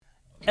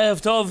Erev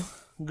Tov,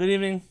 good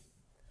evening.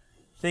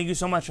 Thank you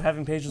so much for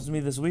having patience with me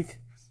this week.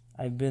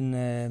 I've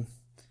been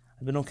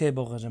okay,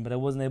 Baruch Hashem, but I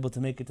wasn't able to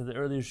make it to the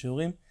earlier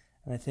shiurim,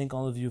 and I thank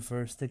all of you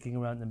for sticking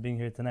around and being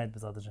here tonight,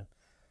 B'ezrat Hashem.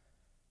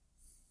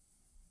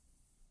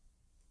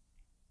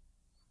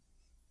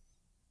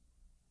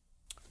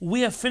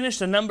 We have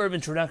finished a number of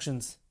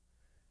introductions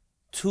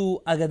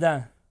to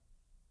Agadah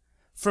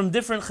from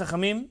different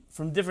Chachamim,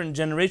 from different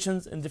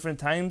generations and different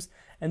times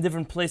and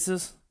different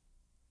places.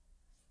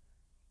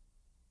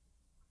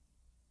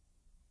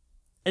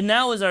 And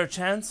now is our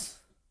chance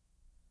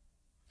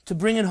to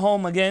bring it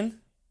home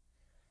again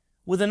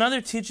with another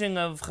teaching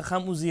of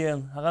Chacham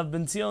Uziel, Harav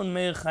Ben Zion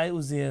Meir Chai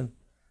Uziel,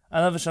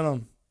 Alav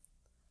Shalom,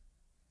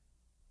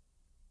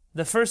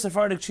 the first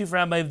Sephardic chief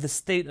rabbi of the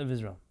state of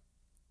Israel.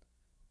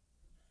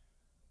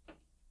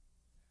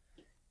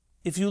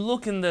 If you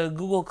look in the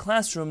Google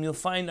Classroom, you'll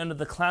find under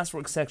the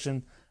classwork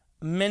section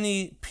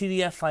many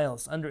PDF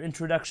files under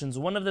introductions.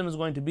 One of them is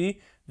going to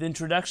be the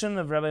introduction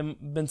of Rabbi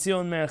Ben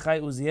Zion Meir Chai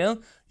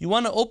Uziel. You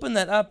want to open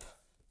that up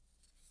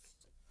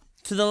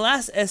to the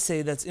last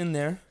essay that's in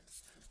there,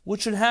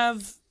 which should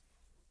say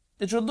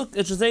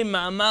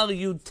Ma'amar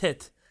Yud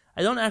Tet.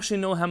 I don't actually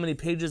know how many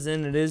pages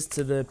in it is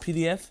to the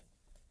PDF,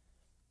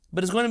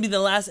 but it's going to be the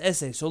last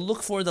essay. So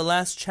look for the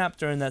last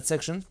chapter in that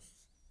section.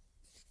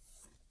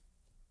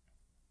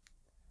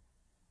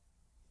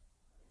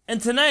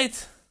 And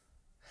tonight,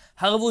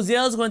 Harav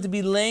Uziel is going to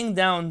be laying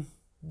down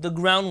the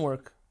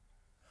groundwork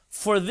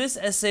for this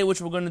essay, which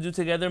we're going to do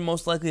together,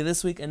 most likely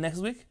this week and next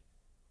week,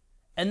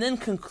 and then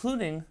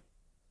concluding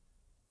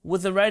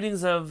with the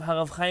writings of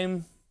Harav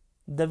Chaim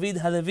David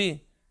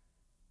Halevi,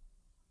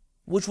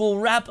 which will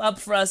wrap up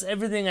for us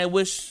everything I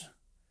wish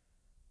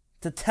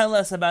to tell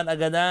us about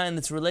Agadah and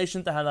its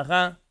relation to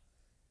Halakha,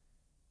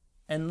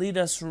 and lead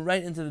us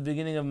right into the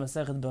beginning of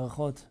Masechet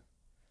Berachot.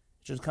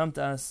 It should come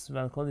to us,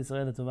 V'al Kol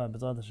Yisrael L'Tovah,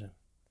 B'ezrat Hashem.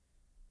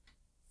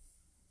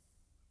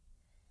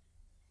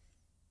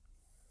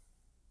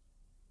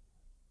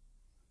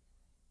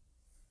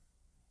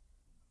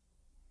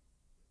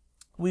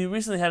 We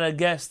recently had a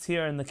guest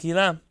here in the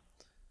Kila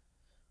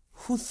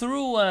who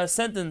threw a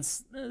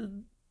sentence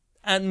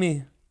at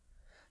me.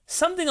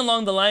 Something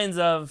along the lines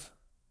of,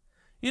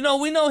 we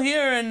know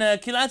here in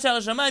Kilat Sha'ar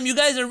Shamayim, you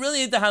guys are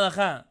really into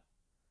halakha.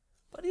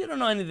 But you don't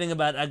know anything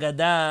about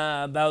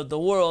Agadah, about the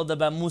world,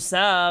 about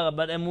Musar,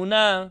 about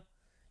Emunah.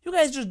 You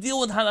guys just deal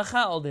with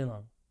halakha all day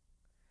long.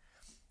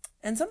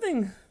 And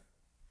something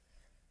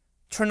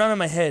turned on in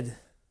my head,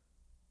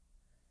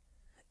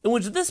 in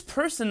which this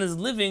person is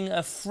living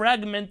a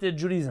fragmented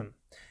Judaism.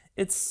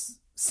 It's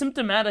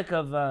symptomatic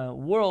of a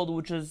world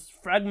which is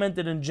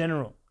fragmented in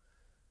general.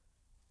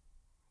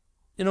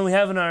 We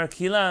have in our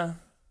Kila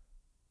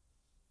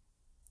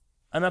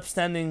an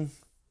upstanding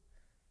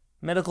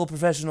medical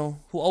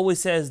professional who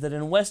always says that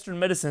in Western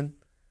medicine,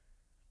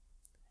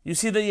 you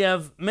see that you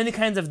have many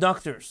kinds of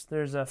doctors.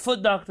 There's a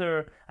foot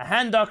doctor, a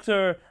hand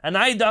doctor, an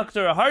eye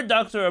doctor, a heart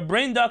doctor, a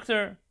brain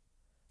doctor.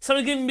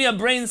 Someone can even be a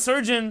brain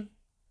surgeon.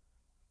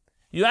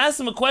 You ask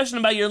him a question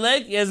about your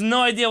leg, he has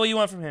no idea what you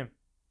want from him.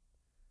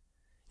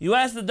 You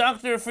ask the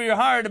doctor for your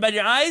heart about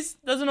your eyes,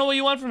 doesn't know what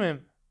you want from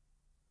him.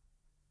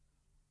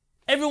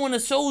 Everyone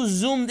is so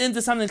zoomed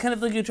into something, kind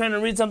of like you're trying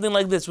to read something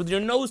like this, with your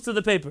nose to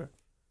the paper.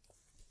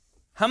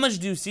 How much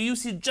do you see? You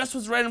see just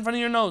what's right in front of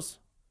your nose.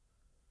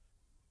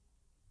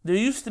 There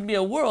used to be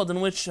a world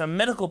in which a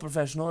medical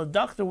professional, a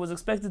doctor, was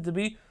expected to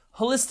be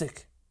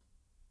holistic.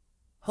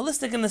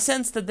 Holistic in the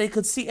sense that they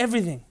could see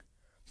everything.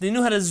 They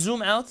knew how to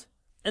zoom out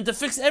and to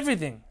fix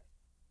everything.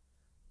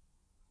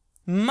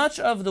 Much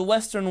of the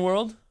Western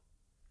world,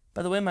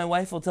 by the way, my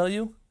wife will tell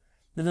you,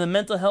 that in the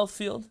mental health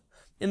field,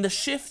 in the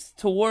shift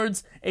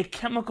towards a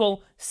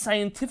chemical,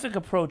 scientific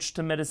approach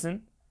to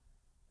medicine,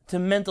 to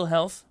mental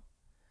health,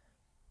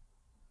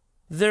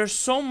 there's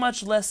so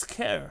much less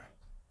care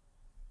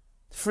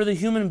for the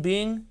human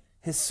being,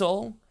 his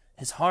soul,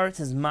 his heart,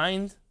 his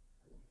mind,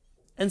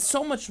 and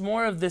so much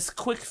more of this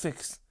quick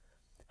fix.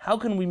 How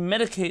can we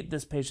medicate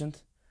this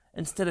patient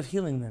instead of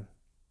healing them?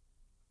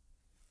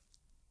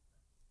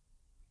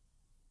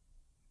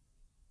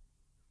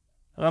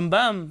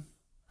 Rambam,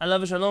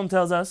 Alav Shalom,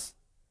 tells us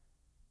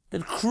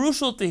that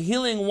crucial to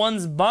healing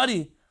one's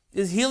body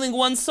is healing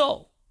one's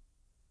soul.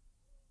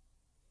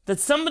 That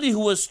somebody who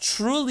was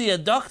truly a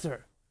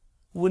doctor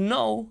would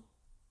know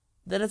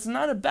that it's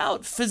not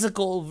about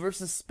physical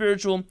versus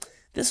spiritual.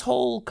 This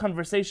whole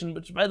conversation,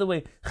 which, by the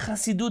way,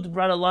 Chassidut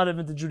brought a lot of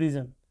into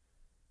Judaism.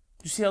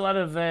 You see a lot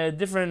of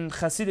different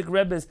Chassidic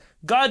Rebbes.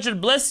 God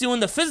should bless you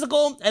in the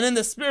physical and in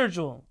the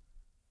spiritual.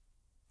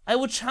 I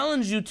would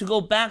challenge you to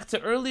go back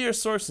to earlier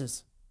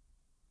sources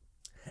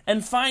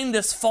and find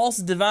this false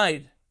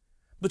divide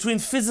between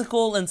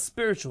physical and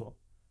spiritual.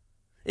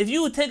 If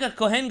you would take a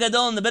Kohen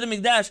Gadol in the Beit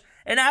HaMikdash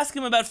and ask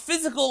him about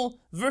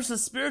physical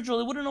versus spiritual,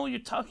 he wouldn't know what you're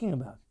talking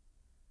about.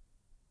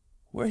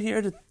 We're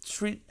here to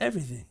treat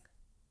everything.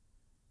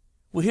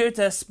 We're here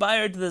to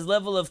aspire to this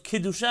level of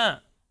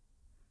Kiddusha.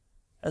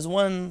 As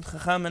one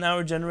Chacham in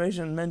our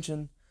generation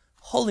mentioned,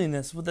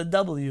 holiness with a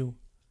W,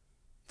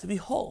 to be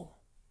whole.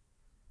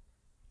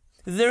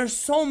 There are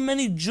so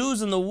many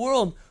Jews in the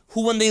world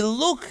who, when they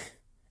look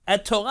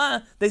at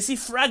Torah, they see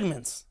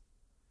fragments.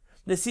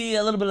 They see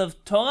a little bit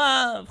of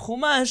Torah,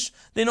 Chumash,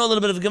 they know a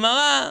little bit of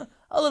Gemara,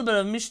 a little bit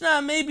of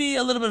Mishnah, maybe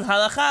a little bit of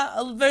Halakha,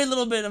 a very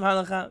little bit of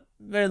Halakha,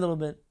 very little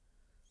bit.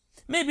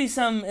 Maybe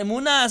some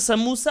Emunah,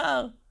 some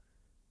Musar,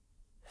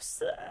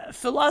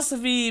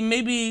 philosophy,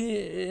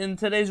 maybe in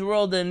today's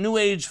world, a New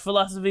Age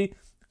philosophy,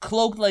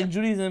 cloaked like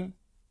Judaism.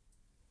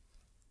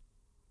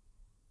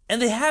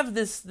 And they have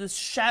this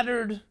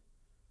shattered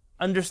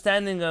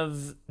understanding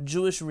of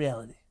Jewish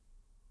reality.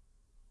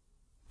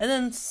 And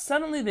then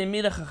suddenly they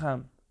meet a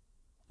Chacham,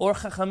 or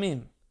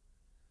Chachamim,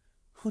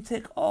 who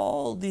take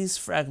all these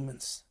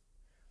fragments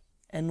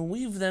and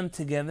weave them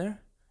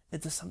together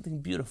into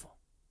something beautiful.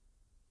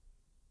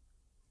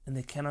 And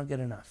they cannot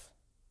get enough.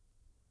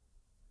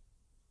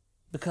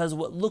 Because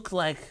what looked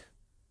like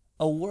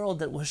a world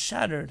that was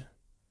shattered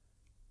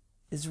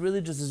is really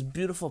just this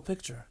beautiful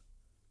picture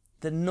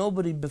that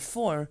nobody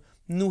before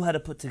knew how to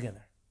put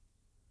together.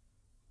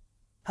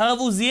 Harav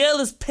Uziel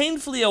is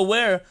painfully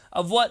aware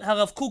of what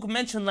Harav Kook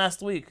mentioned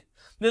last week,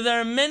 that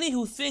there are many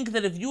who think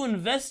that if you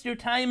invest your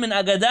time in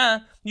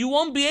Agadah, you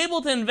won't be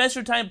able to invest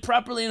your time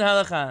properly in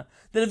Halakha.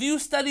 That if you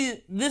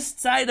study this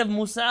side of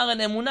Musar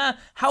and Emunah,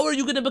 how are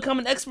you going to become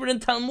an expert in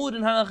Talmud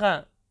and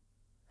Halakha?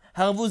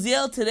 Harav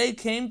Uziel today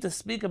came to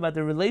speak about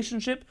the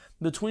relationship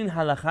between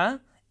Halakha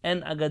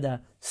and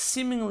Agadah,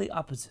 seemingly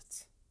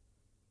opposites.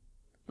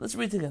 Let's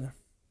read together.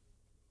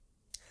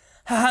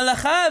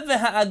 Ha-Halakha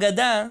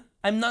ve-Ha-Agadah,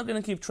 I'm not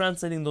going to keep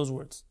translating those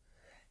words.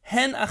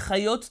 Hen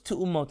achayot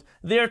te'umot.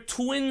 They are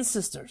twin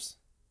sisters.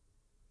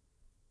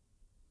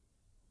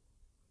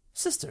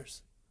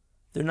 Sisters.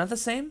 They're not the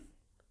same,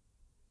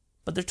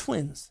 but they're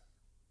twins.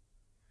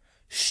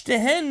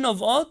 Shtehen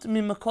novot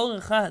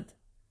mimakor echad.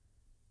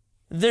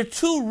 They're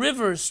two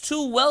rivers,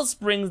 two well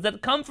springs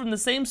that come from the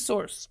same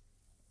source.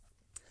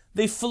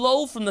 They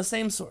flow from the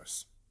same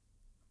source.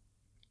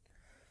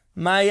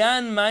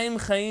 Mayan Mayim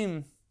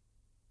Chaim,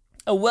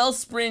 a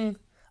wellspring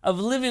of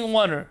living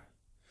water.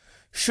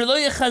 Shelo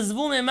yechazvu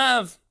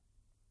memav,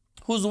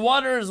 whose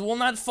waters will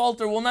not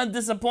falter, will not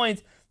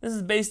disappoint. This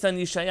is based on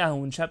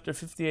Yeshayahu in chapter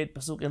 58,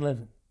 pasuk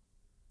 11.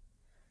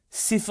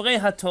 Sifrei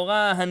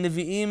HaTorah,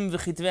 HaNevi'im,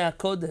 v'chitvei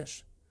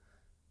HaKodesh.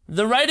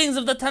 The writings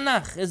of the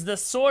Tanakh is the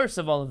source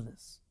of all of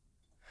this.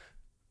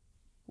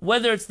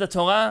 Whether it's the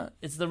Torah,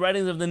 it's the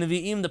writings of the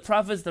Nevi'im, the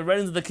prophets, the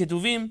writings of the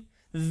Ketuvim,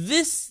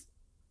 this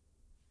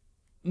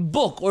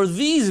book, or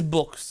these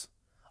books,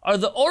 are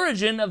the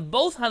origin of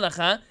both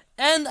Halakha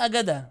and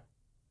Agadah.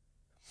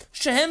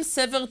 Shehem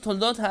Sefer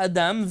Toldot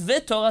HaAdam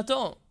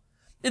veTorato.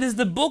 It is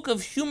the book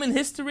of human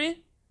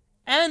history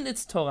and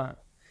its Torah.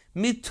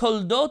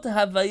 Mitoldot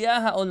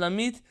Havaya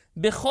HaOlamit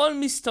Bechol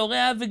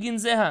Mistorea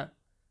Veginzeha.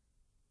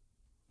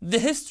 The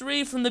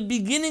history from the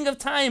beginning of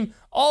time,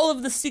 all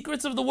of the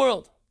secrets of the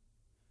world.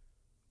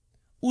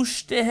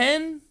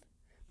 Ushtehen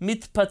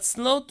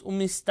mitpatzlot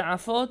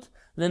umista'afot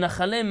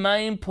lenachale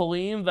mayim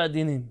poriyim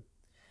v'adinim.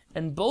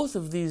 And both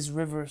of these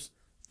rivers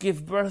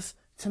give birth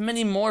to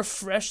many more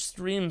fresh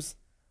streams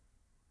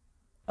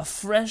of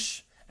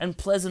fresh and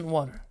pleasant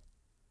water.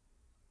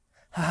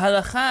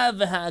 Ha'halakha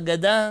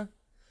v'ha'agadah,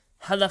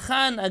 halakha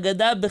and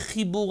agadah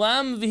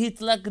bechiburam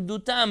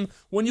v'hitlakdutam,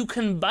 when you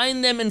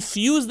combine them and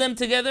fuse them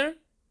together,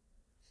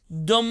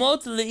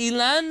 domot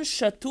le'ilan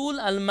shatul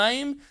al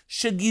mayim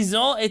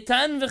shegizo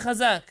etan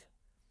v'chazak.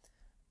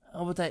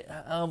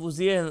 Harav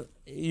Uziel,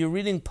 you're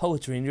reading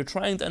poetry and you're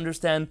trying to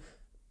understand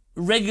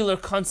regular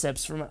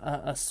concepts from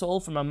a soul,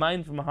 from a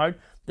mind, from a heart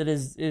that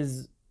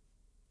is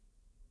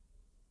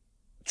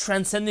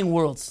transcending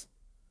worlds.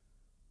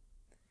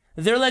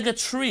 They're like a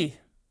tree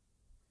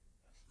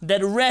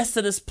that rests,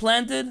 that is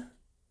planted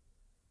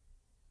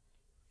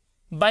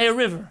by a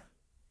river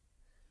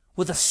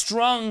with a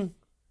strong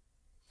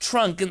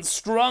trunk and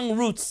strong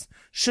roots.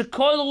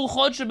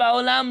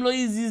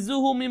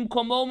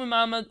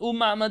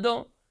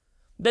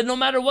 That no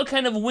matter what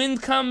kind of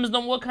wind comes, no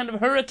matter what kind of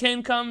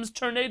hurricane comes,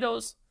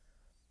 tornadoes,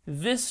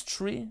 this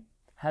tree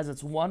has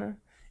its water,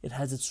 it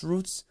has its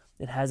roots,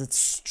 it has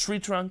its tree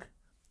trunk,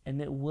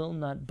 and it will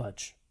not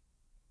budge.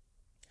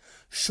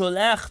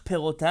 Sholach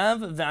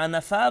perotav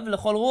ve'anafav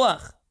lechol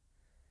ruach.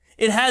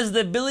 It has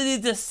the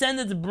ability to send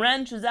its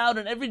branches out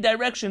in every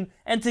direction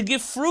and to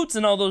give fruits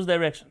in all those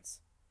directions.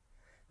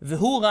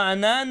 V'hu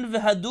ra'anan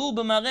v'hadu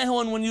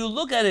b'marehu, and when you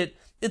look at it,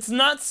 it's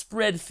not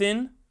spread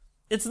thin,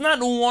 it's not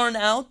worn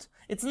out,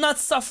 it's not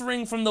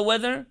suffering from the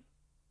weather.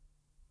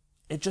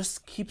 It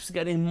just keeps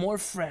getting more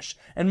fresh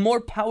and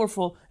more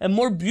powerful and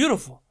more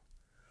beautiful.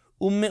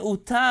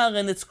 U'me'utar,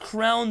 and it's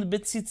crowned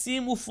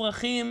betzitzim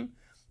ufrachim,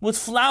 with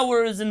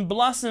flowers and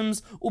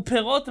blossoms,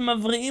 uperot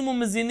mavri'im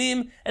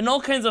u'mezinim, and all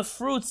kinds of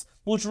fruits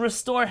which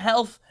restore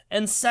health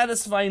and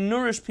satisfy,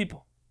 nourish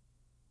people.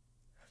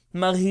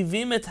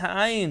 Marhivim et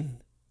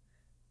ha'ayin,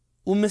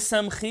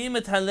 u'mesamchim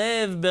et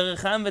halev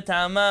berecham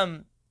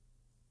v'ta'amam.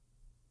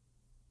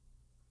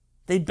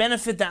 They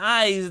benefit the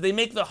eyes, they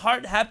make the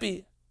heart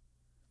happy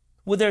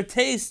with their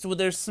taste, with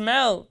their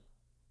smell.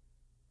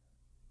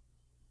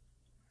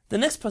 The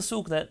next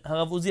pasuk that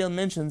Harav Uziel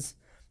mentions,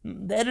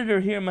 the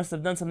editor here must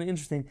have done something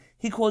interesting.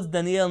 He quotes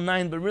Daniel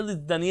 9, but really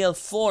Daniel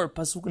 4,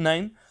 pasuk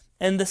 9.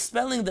 And the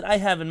spelling that I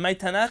have in my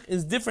Tanakh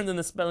is different than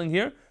the spelling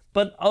here,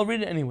 but I'll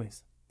read it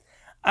anyways.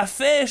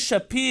 Afeh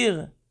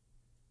Shapir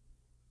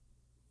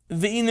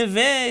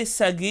Ve'ineve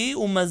Sagi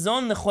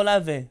Umazon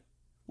Necholave,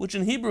 which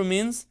in Hebrew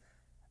means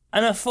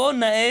Anafo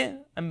Na'eh,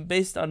 I'm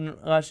based on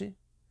Rashi,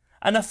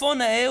 Anafo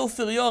Na'eh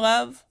Ufiryo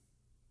Rav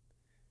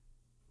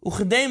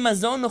Uchdei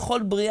Mazon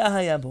Nechol Bria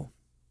Hayabo.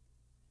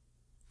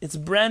 Its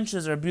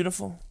branches are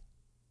beautiful,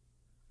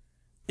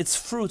 its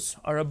fruits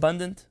are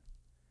abundant,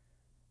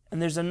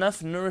 and there's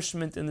enough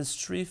nourishment in this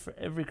tree for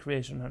every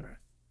creation on earth.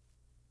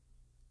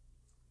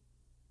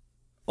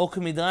 O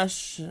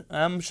k'midrash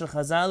am shel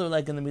Chazal, or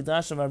like in the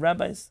midrash of our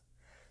rabbis,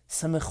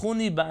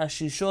 Samechuni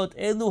ba'ashishot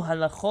elu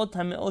halachot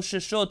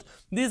hameosheshot.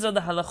 These are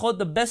the halachot,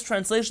 the best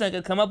translation I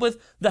could come up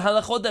with, the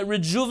halachot that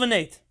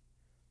rejuvenate.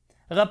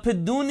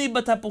 Rapiduni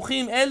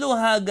batapuchim elu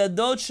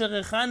ha'agadot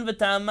sherechan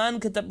v'ta'aman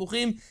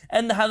ketapuchim.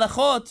 And the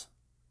halachot,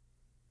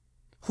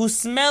 whose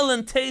smell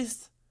and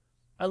taste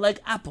are like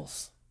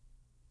apples.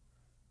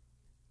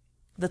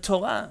 The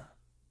Torah,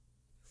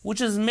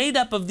 which is made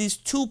up of these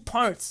two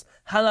parts,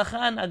 halacha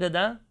and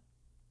agadah,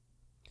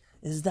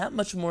 is that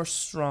much more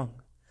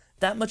strong,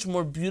 that much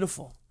more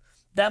beautiful,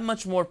 that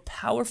much more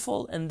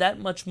powerful, and that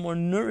much more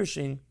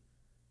nourishing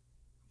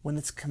when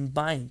it's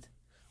combined,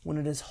 when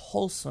it is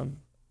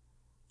wholesome,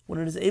 when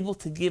it is able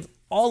to give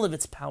all of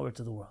its power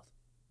to the world.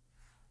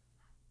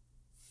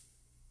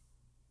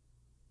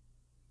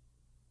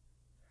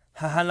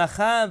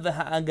 Ha'halacha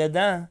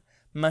v'ha'agadah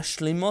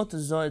mashlimot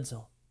zo et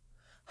zo.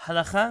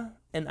 Halacha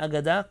and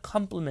agadah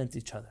complement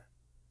each other.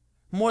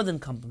 More than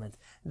complement,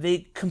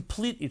 they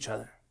complete each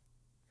other.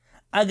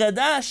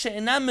 Agadah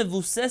she'ena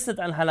mevuseset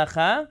al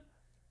halacha,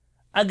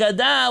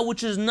 agadah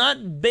which is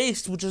not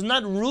based, which is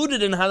not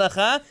rooted in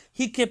halacha,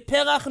 hi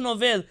keperach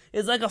novel,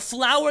 is like a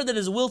flower that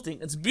is wilting.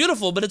 It's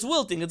beautiful, but it's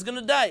wilting, it's going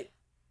to die.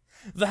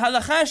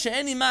 V'halacha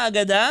she'eni ma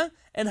agadah,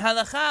 and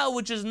halacha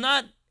which is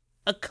not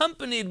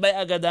accompanied by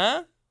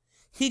agadah,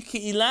 hi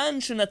ke'ilan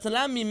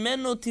shenatala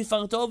mimeno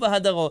tifarto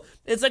v'hadaro.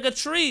 It's like a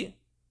tree,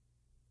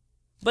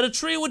 but a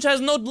tree which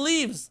has no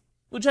leaves,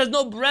 which has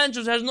no branch,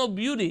 which has no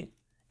beauty.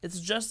 It's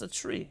just a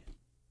tree.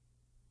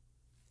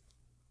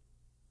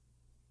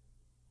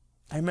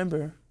 I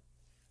remember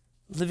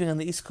living on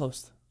the East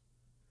Coast.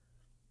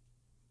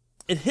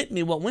 It hit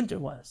me what winter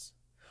was.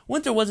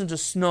 Winter wasn't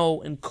just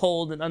snow and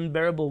cold and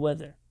unbearable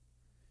weather.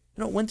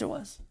 You know what winter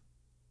was?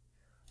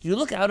 You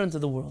look out into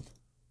the world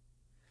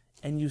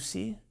and you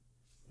see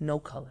no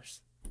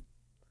colors,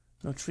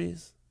 no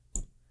trees,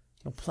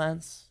 no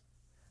plants,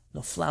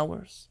 no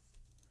flowers,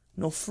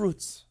 no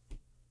fruits,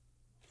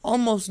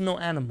 almost no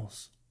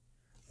animals,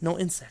 no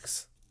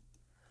insects.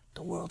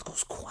 The world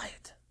goes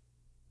quiet.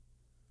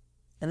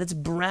 And it's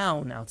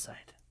brown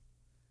outside.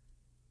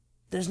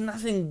 There's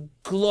nothing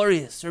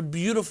glorious or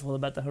beautiful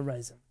about the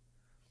horizon.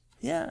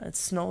 Yeah, it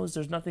snows.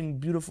 There's nothing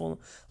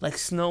beautiful like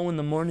snow in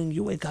the morning.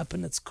 You wake up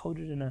and it's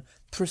coated in a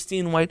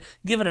pristine white.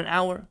 Give it an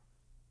hour,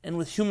 and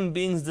with human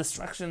beings'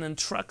 destruction and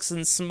trucks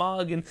and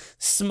smog and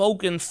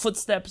smoke and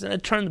footsteps, and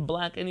it turns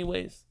black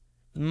anyways.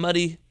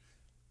 Muddy,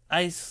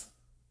 ice.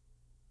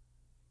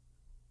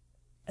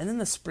 And then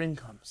the spring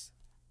comes.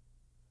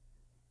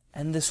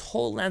 And this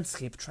whole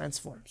landscape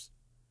transforms.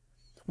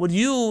 What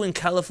you in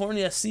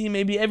California see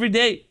maybe every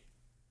day,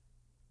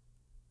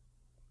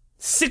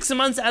 6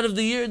 months out of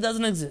the year, it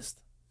doesn't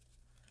exist.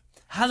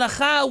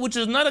 Halacha, which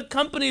is not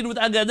accompanied with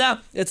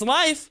agadah, it's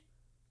life,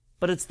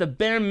 but it's the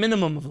bare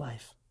minimum of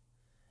life.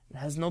 It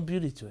has no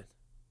beauty to it.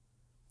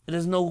 It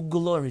has no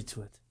glory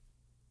to it.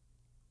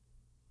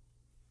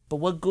 But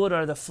what good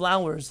are the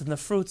flowers and the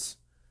fruits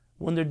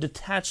when they're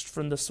detached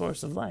from the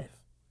source of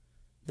life?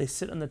 They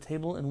sit on the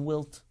table and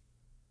wilt.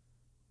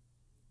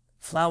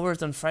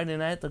 Flowers on Friday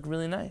night look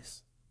really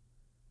nice.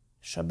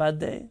 Shabbat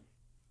day,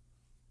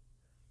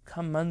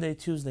 come Monday,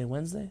 Tuesday,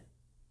 Wednesday,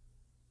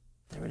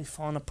 they're already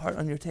falling apart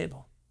on your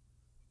table.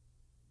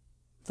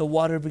 The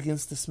water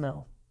begins to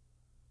smell.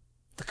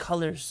 The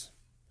colors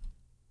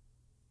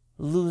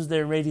lose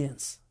their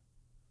radiance.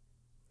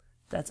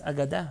 That's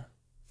agadah,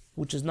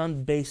 which is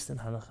not based in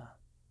halacha.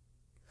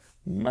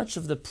 Much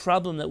of the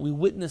problem that we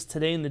witness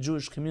today in the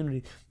Jewish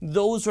community,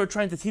 those who are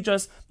trying to teach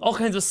us all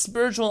kinds of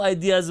spiritual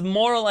ideas,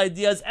 moral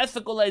ideas,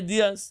 ethical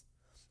ideas,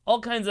 all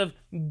kinds of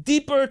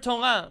deeper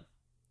Torah.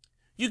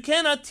 You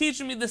cannot teach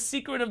me the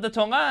secret of the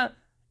Torah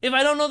if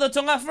I don't know the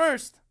Torah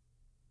first.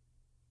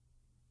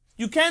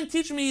 You can't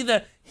teach me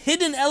the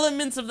hidden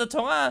elements of the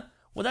Torah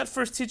without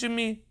first teaching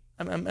me,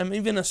 I'm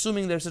even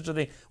assuming there's such a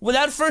thing,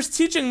 without first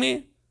teaching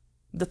me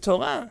the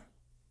Torah.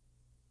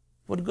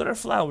 What good are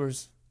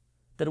flowers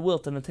that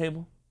wilt on the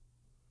table?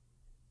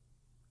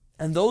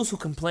 And those who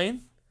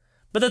complain,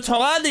 but the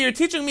Torah that you're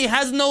teaching me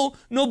has no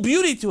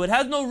beauty to it,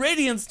 has no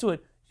radiance to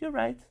it. You're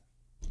right.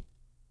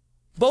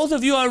 Both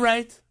of you are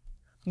right.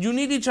 You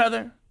need each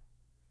other.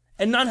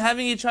 And not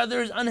having each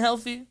other is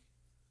unhealthy.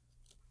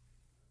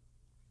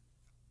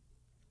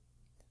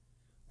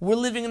 We're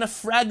living in a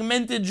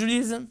fragmented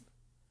Judaism.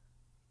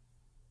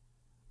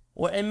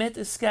 where emet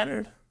is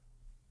scattered,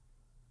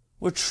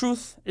 where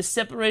truth is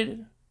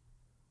separated.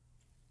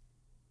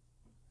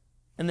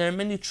 And there are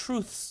many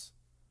truths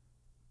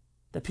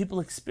that people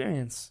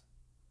experience.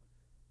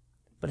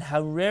 But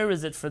how rare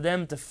is it for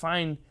them to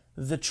find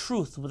the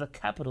truth with a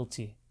capital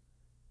T,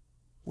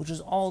 which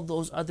is all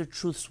those other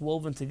truths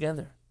woven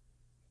together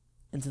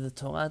into the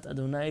Torah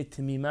Adonai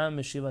Timima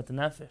Meshivat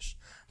Nafesh,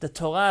 the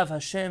Torah of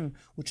Hashem,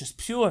 which is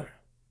pure,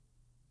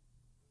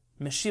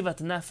 Meshivat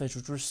Nafesh,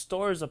 which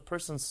restores a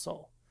person's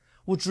soul,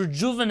 which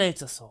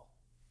rejuvenates a soul.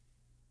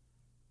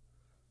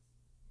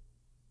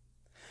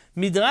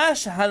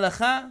 Midrash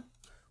Halacha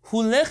hu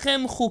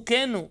lechem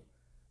chukenu.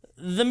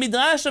 The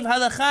Midrash of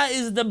Halacha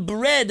is the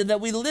bread that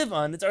we live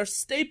on. It's our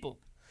staple.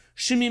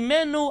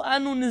 Shemimenu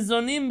anu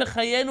nizonim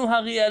b'chayenu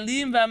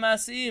harialim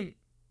v'amasiim.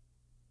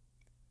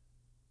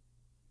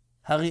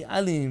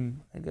 Harialim,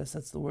 I guess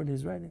that's the word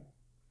he's writing.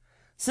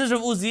 Says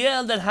Rav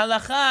Uziel that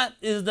Halacha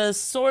is the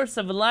source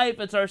of life.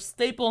 It's our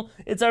staple.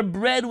 It's our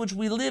bread which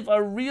we live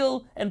our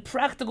real and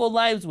practical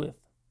lives with.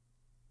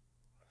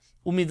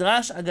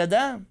 Umidrash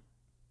Agadah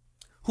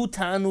hu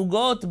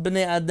ta'anugot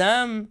bnei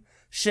Adam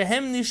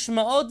shehem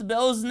nishmaot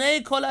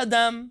be'oznei kol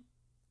Adam.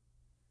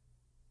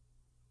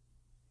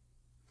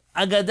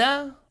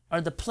 Agadah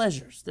are the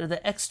pleasures. They're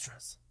the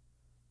extras.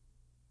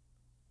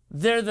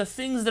 They're the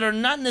things that are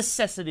not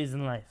necessities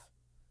in life.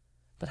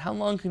 But how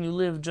long can you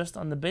live just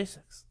on the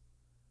basics?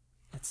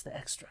 It's the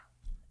extra.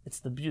 It's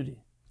the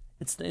beauty.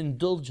 It's the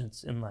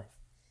indulgence in life.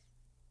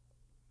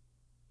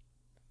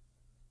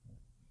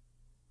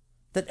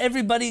 That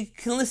everybody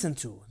can listen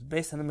to.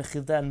 Based on the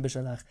Mechilta and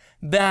Beshalach.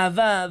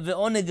 Be'ava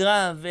ve'oneg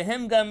rav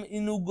ve'hem gam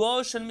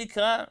inugo shel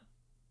mikra.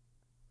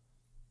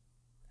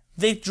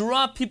 They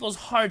draw people's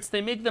hearts.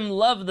 They make them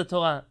love the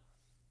Torah.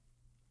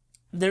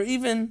 They're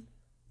even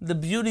the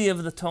beauty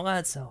of the Torah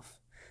itself.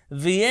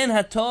 V'yen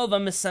hatov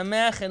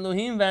ha'mesameach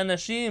Elohim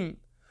v'anashim.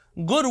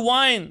 Good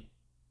wine,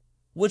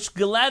 which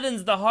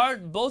gladdens the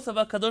heart both of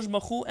HaKadosh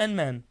Baruch Hu and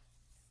man.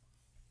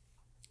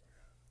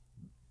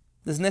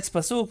 This next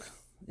pasuk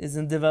is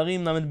in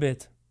Devarim Lamed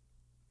Bet.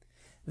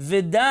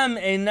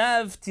 V'dam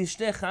einav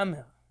tishteh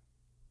chamer.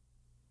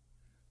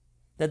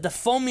 That the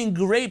foaming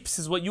grapes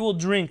is what you will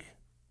drink.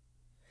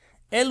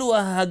 Elu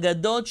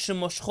hagadot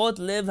shemoshchot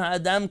lev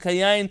ha'adam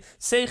kayain.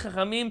 Say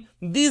Chachamim,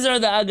 these are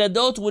the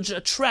agadot which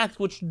attract,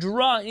 which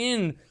draw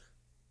in,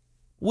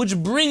 which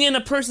bring in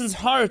a person's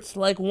heart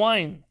like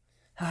wine.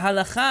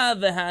 Ha'halacha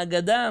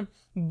ve'ha'agadah,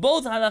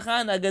 both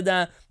halacha and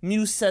agadah,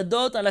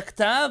 miusadot al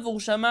aktav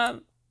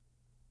u'shamav,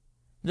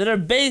 that are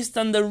based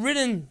on the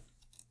written,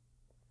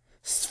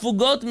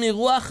 sfugot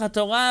miruach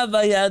haTorah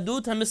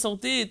va'yadut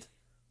ha'mesortit.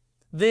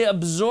 They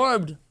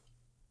absorbed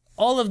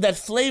all of that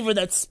flavor,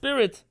 that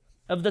spirit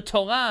of the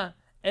Torah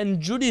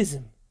and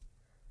Judaism.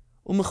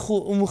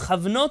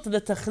 Umchavnot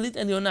letachlit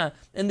elyona.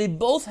 And they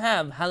both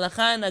have, halacha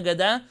and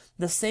agadah,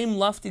 the same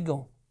lofty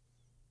goal.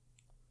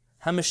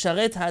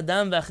 Hamesharet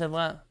ha'adam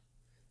v'achevra.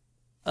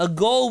 A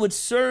goal which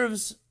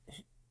serves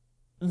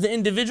the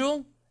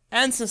individual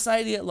and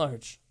society at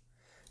large.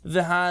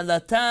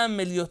 V'ha'alatam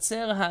el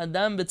yotzer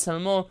ha'adam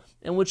b'tzalmo,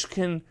 and which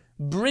can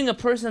bring a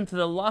person to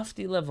the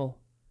lofty level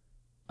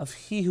of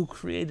He who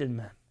created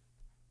man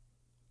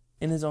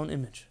in His own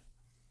image.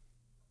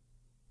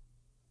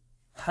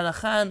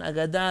 Halacha and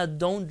agadah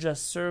don't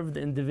just serve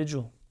the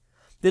individual.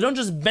 They don't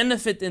just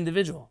benefit the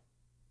individual.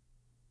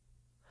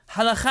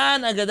 Halacha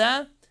and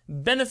agadah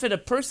benefit a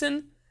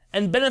person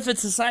and benefit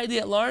society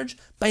at large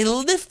by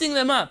lifting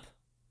them up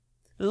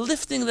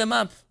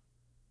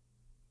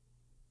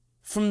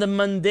from the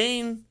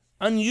mundane,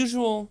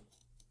 unusual,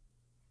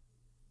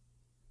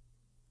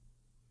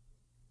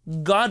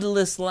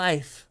 godless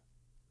life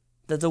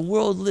that the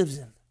world lives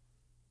in.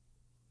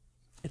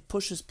 It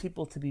pushes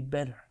people to be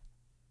better,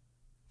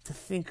 to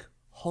think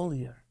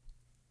holier.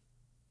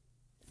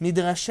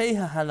 מדרשי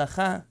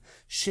ההלכה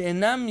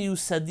שאינם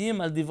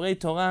מיוסדים על דברי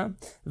תורה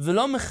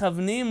ולא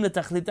מכוונים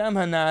לתכליתם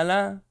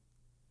הנעלה,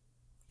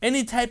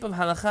 any type of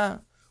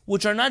halacha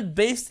which are not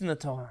based in the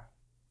Torah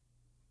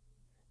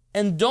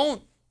and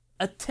don't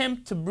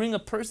attempt to bring a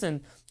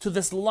person to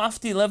this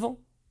lofty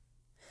level,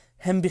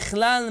 הם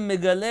בכלל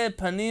מגלה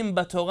פנים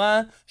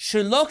בתורה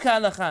שלא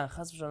כהלכה,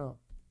 חס ושלום.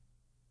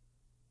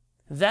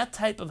 That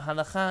type of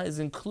halacha is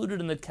included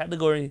in the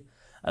category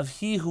of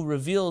he who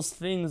reveals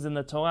things in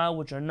the Torah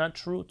which are not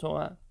true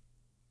Torah.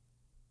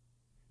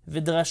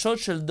 V'drashot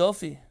shel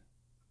dofi,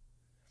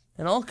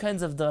 and all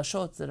kinds of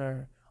drashot that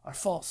are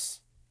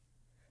false.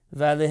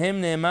 V'alehem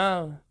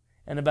ne'emar,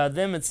 and about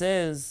them it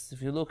says,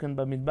 if you look in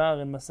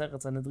Bamidbar, in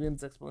Masechet Sanhedrin,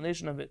 it's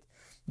explanation of it.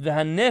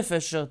 והנפש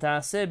אשר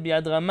תעשה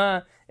ביד רמה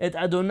את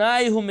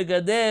אדוני הוא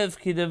מגדף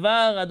כי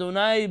דבר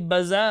אדוני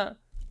בזה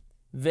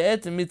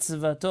ואת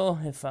מצוותו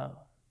הפר.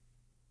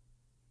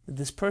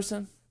 This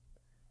person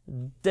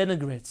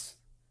denigrates,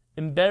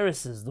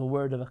 embarrasses the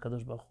word of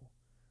HaKadosh Baruch Hu,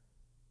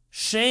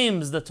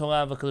 shames the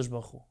Torah of HaKadosh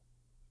Baruch Hu.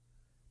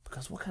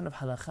 Because what kind of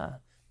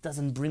halacha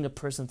doesn't bring a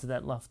person to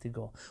that lofty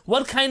goal?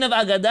 What kind of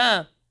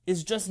agadah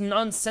is just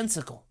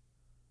nonsensical?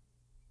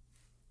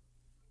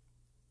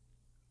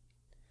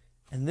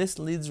 And this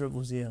leads Rav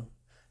Uziel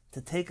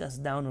to take us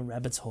down a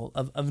rabbit's hole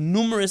of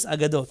numerous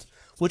agadot,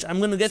 which I'm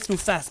going to get through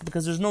fast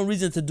because there's no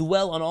reason to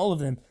dwell on all of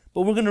them,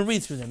 but we're going to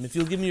read through them if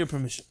you'll give me your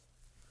permission.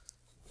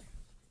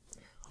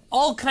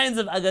 All kinds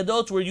of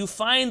agadot where you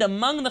find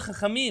among the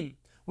chachamim.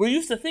 We're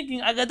used to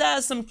thinking agadah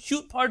is some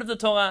cute part of the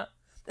Torah.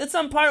 It's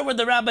some part where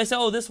the rabbis say,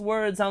 oh, this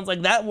word sounds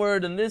like that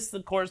word and this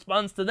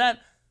corresponds to that.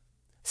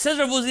 Says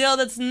Rav Uziel,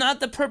 that's not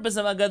the purpose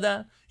of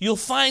agadah. You'll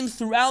find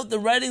throughout the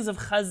writings of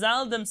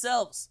Chazal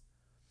themselves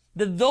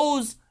that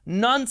those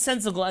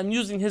nonsensical, I'm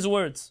using his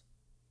words,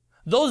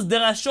 those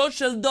derashot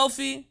shel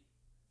dofi,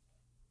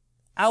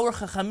 our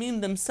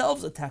chachamim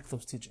themselves attack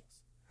those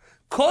teachings.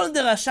 Kol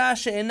derasha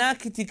she'ena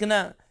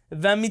kitikna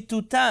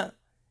v'amituta,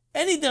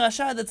 any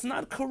derasha that's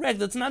not correct,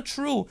 that's not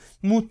true,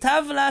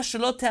 mutav la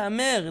shelo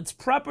te'amer, it's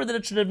proper that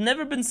it should have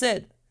never been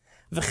said.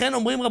 V'chen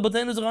omrim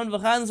raboteinu zechron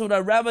levracha, that's what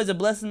our rabbis of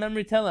blessed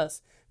memory tell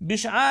us.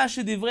 Bish'a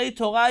shedivrei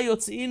Torah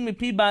yotzein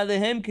mipi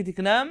ba'alehem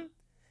kitiknam,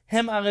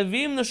 hem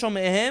arevim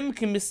neshomehem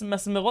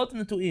kimasmerot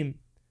netuim.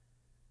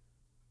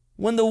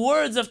 When the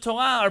words of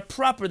Torah are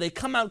proper, they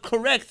come out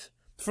correct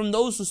from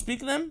those who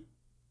speak them,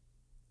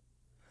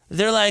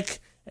 they're like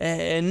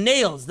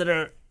nails that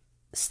are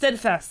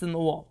steadfast in the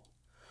wall.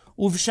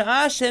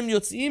 ובשעה שהם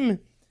יוצאים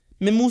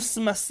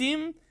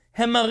ממוסמסים,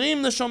 הם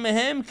מרים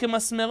נשומיהם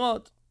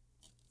כמסמרות.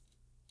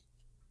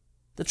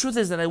 The truth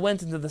is that I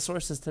went into the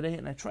sources today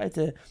and I tried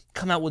to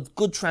come out with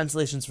good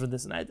translations for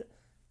this. And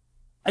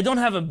I don't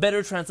have a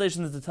better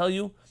translation than to tell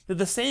you that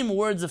the same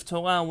words of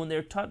Torah, when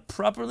they're taught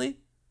properly,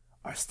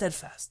 are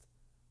steadfast.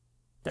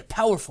 They're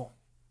powerful.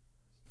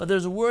 But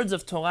there's words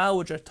of Torah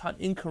which are taught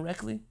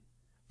incorrectly.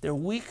 They're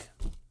weak.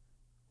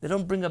 They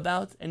don't bring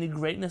about any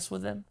greatness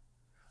with them.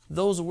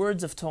 Those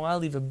words of Torah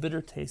leave a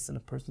bitter taste in a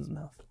person's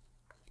mouth.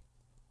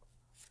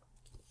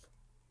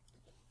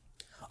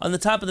 On the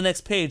top of the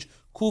next page,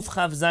 Kuf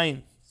Chav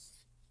Zayin.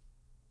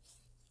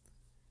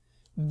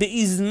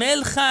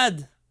 Be'izmel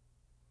Chad.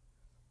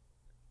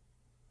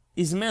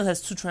 Izmel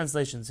has two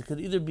translations. It could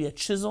either be a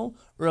chisel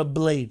or a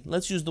blade.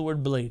 Let's use the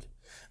word blade.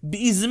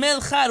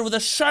 Be'izmel Chad, with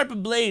a sharp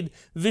blade.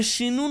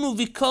 V'shinunu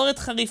v'koret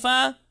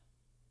charifa,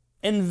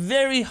 and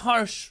very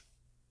harsh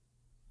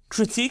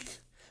critique.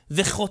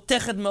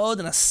 V'chotechet me'od,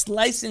 and a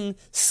slicing,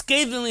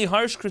 scathingly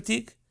harsh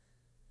critique.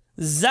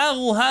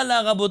 Zaru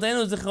hala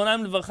rabotenu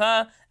zichronam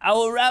levarcha.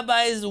 Our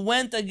rabbis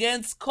went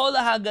against kol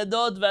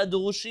hagadot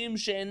v'adurushim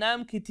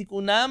she'enam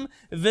kitikunam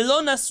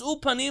v'lo nas'u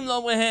panim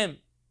lomrehem.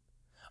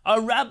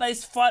 Our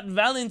rabbis fought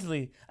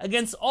valiantly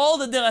against all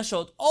the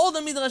derashot, all the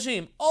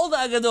midrashim, all the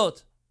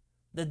agadot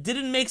that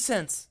didn't make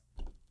sense.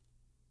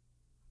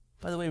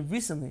 By the way,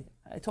 recently,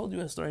 I told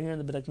you a story here in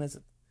the Beit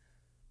Knesset.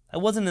 I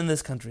wasn't in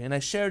this country and I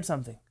shared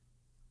something.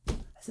 I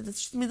said,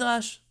 it's just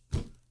midrash.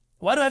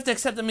 Why do I have to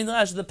accept the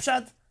midrash? The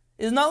pshat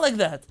is not like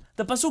that.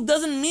 The pasuk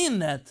doesn't mean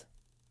that.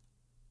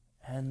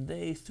 And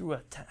they threw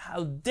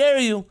how dare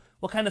you?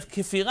 What kind of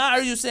kefirah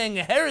are you saying?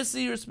 A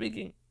heresy you're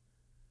speaking?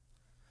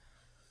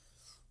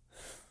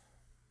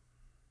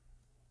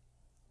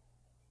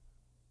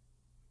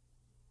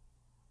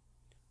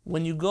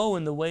 When you go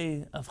in the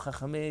way of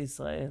Chachamei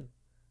Israel,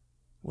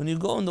 when you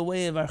go in the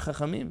way of our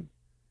Chachamim,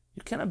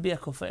 you cannot be a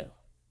kofir.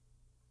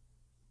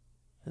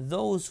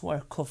 Those who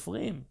are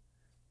kofrim,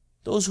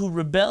 those who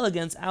rebel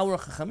against our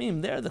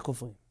Chachamim, they're the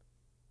kofrim.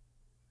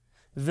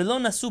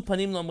 V'lo nasu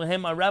panim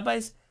lomrehem, our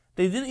rabbis,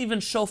 they didn't even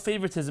show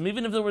favoritism,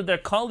 even if they were their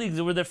colleagues,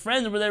 they were their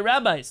friends, they were their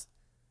rabbis.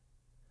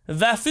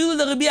 V'afilu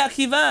Rabbi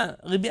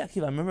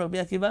Akiva, remember Rabbi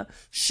Akiva?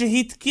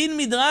 Shehitkin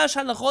midrash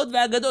halachot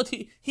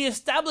ve'agadot. He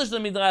established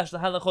the midrash, the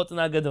halachot and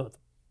agadot.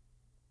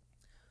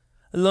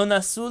 Lo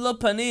nasu lo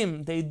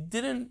panim, they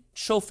didn't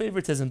show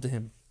favoritism to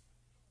him.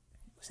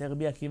 Say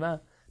Rabbi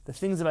Akiva, the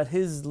things about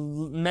his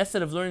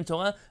method of learning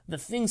Torah, the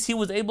things he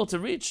was able to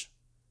reach.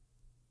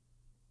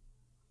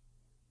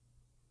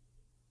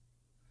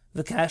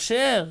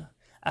 וכאשר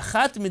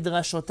אחת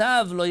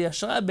מדרשותיו לא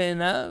ישרה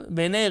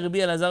בעיני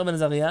רבי אלעזר בן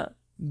עזריה,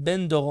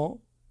 ben doro,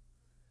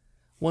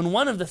 when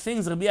one of the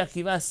things Rabbi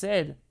Akiva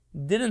said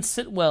didn't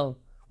sit well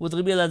with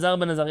Rabbi Elazar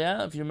ben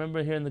Azariah, if you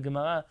remember here in the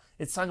Gemara,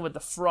 it's talking about the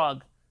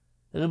frog.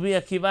 Rabbi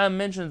Akiva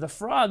mentions the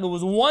frog. It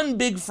was one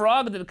big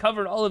frog that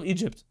covered all of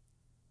Egypt.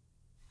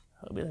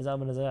 Rabbi Elazar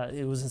ben Azariah,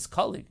 it was his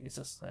colleague. He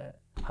says,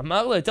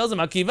 Hamarlo, he tells him,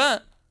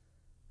 Akiva,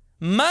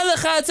 ma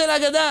lecha etzel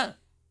Agadah?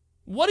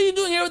 What are you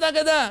doing here with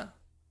Agadah?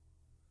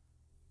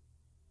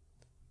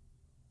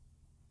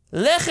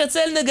 Lech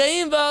etzel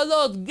Negaim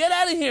v'Ahalot. Get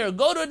out of here.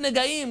 Go to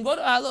Negaim. Go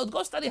to Ahalot.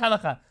 Go study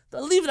Halakha.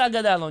 Leave the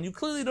Agadah alone. You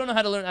clearly don't know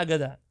how to learn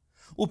Agadah.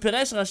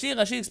 Upiresh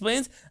Rashi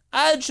explains,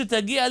 Ad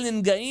shetagia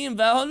l'Negaim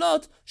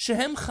v'Ahalot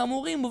shehem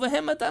chamurim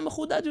uvehem ata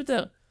mechudad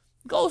yuter.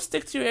 Go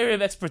stick to your area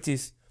of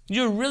expertise.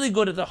 You're really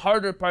good at the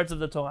harder parts of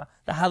the Torah,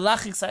 the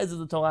halachic sides of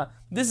the Torah.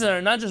 These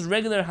are not just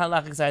regular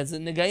halachic sides. The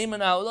Negaim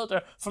and Ahalot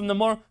are from the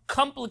more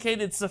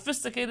complicated,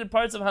 sophisticated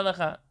parts of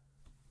Halakha.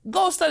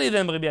 Go study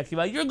them, Rabbi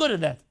Akiva. You're good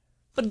at that.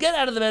 But get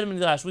out of the Beit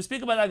Midrash. We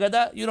speak about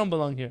Agadah, you don't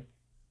belong here.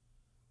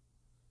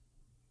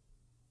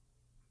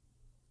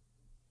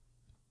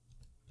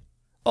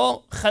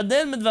 או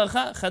חדל מדברך,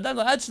 חדל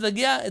עד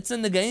שתגיע אצל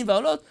נגעים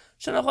והעולות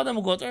של הלכות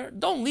עמוקות. Or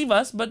don't leave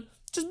us, but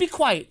just be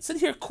quiet. Sit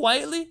here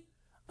quietly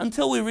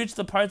until we reach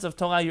the parts of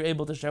Torah you're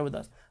able to share with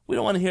us. We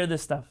don't want to hear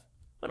this stuff.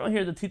 We don't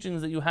hear the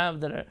teachings that you have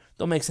that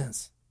don't make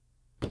sense.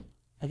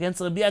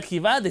 Against Rabbi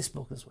Akiva, they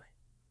spoke this way.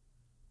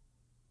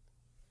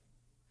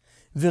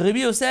 ורבי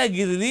יוסי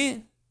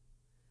הגלילי,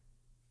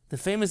 the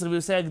famous רבי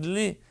יוסי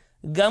הגלילי,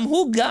 גם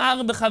הוא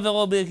גער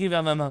בחברו רבי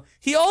עקיבא ואמר,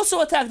 he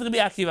also attacked רבי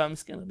עקיבא.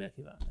 מסכן רבי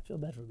עקיבא. I feel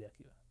bad for רבי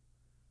עקיבא.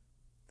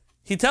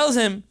 He tells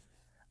him,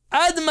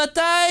 עד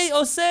מתי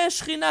עושה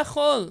שכינה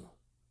חול?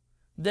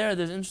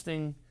 There's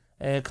interesting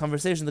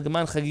conversation, the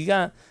Gemara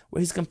Chagiga, where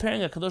he's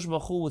comparing a Kadosh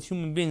Baruch Hu with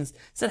human beings. He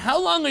said,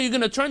 how long are you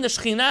going to turn the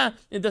Shekhinah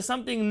into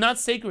something not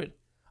sacred?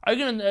 Are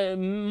you going to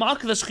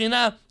mock the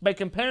Shekhinah by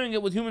comparing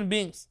it with human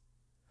beings?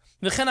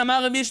 וכן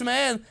אמר רבי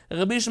ישמעאל,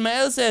 רבי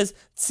ישמעאל says,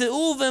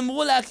 צאו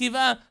ואמרו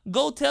לעקיבא,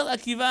 go tell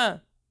עקיבא.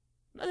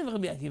 not even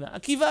רבי עקיבא,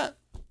 עקיבא.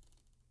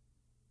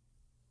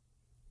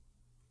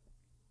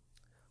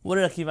 What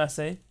did עקיבא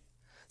say?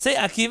 Say,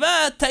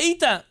 עקיבא,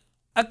 טעית.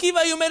 עקיבא,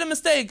 you made a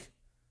mistake.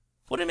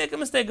 What did he make a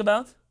mistake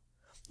about?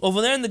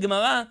 Over there in the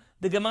Gemara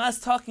is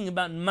talking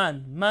about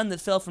man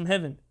that fell from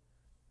heaven.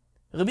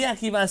 Rabbi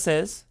Akiva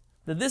says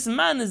that this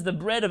man is the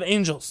bread of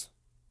angels.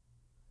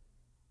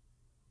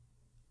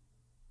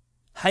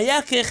 It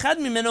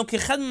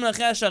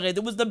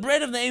was the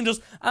bread of the angels.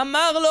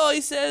 Amar lo,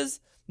 he says,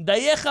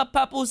 Dayecha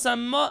papus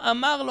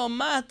amar lo,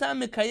 ma ata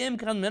mekayem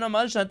k'chad mimeno,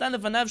 amar שנתן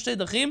לפניו שתי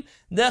דרכים,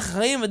 דרך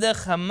החיים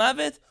ודרך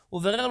המוות,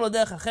 וברר לו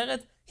דרך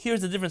אחרת.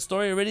 Here's a different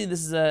story already. This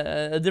is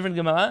a different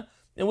Gemara,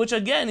 in which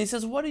again he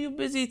says, what are you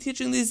busy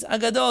teaching these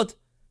agadot?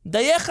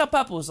 Dayecha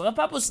papus.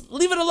 Papus,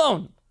 leave it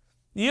alone.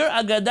 Your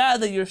agadah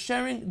that you're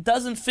sharing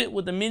doesn't fit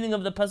with the meaning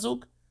of the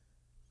pasuk,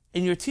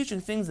 and you're teaching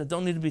things that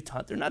don't need to be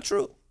taught. They're not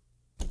true.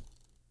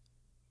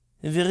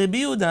 ורבי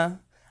יהודה,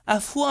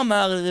 אף הוא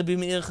אמר לרבי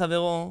מאיר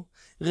חברו.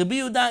 Rabbi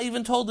Yehuda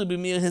even told Rabbi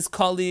Meir, his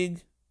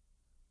colleague,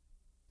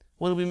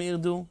 what did Rabbi Meir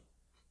do?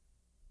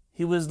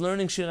 He was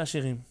learning Shir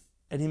HaShirim,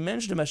 and he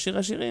mentioned about Shir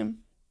HaShirim.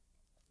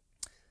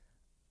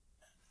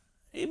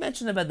 He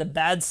mentioned about the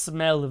bad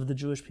smell of the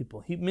Jewish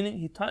people. Meaning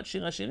he taught Shir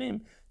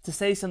HaShirim to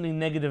say something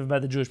negative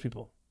about the Jewish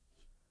people.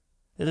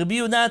 Rabbi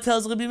Yehuda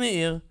tells Rabbi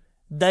Meir,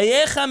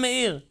 Dayecha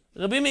Meir,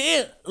 Rabbi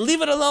Meir,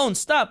 leave it alone,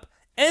 stop.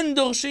 En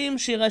dorshim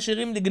Shir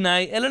HaShirim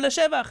lignai ela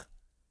leshevach.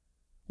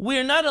 We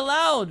are not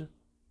allowed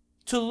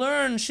to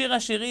learn Shir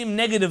HaShirim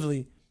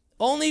negatively,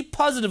 only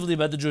positively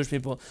about the Jewish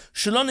people.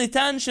 Shelo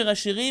nitan Shir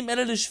HaShirim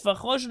ela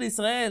lishfacho shel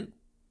Yisrael.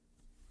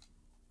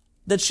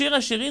 That Shir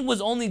HaShirim was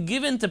only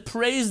given to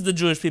praise the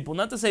Jewish people,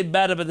 not to say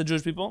bad about the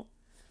Jewish people.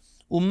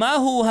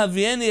 Umahu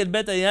havieni el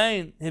bet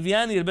hayayin,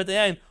 haviani el bet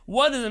hayayin.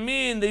 What does it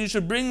mean that you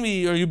should bring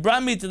me, or you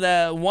brought me to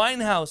the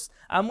wine house?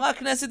 Amra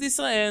Knesset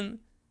Yisrael.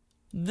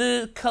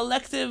 The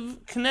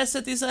collective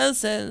Knesset Yisrael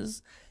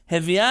says,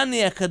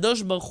 Haviani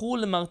HaKadosh Baruch Hu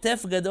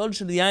lemartef gadol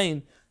shel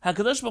yayin.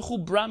 HaKadosh Baruch Hu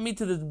brought me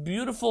to this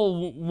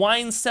beautiful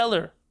wine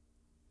cellar.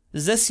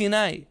 Zeh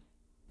Sinai.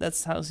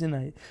 That's how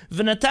Sinai.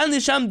 V'natan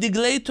li sham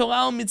diglei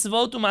Torah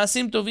u'mitzvot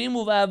u'ma'asim tovim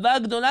u'va'ava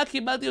gdola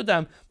kibalti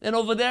otam. And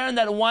over there in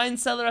that wine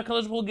cellar,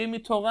 HaKadosh Baruch Hu gave me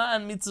Torah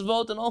and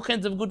mitzvot and all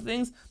kinds of good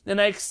things. And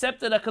I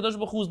accepted HaKadosh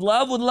Baruch Hu's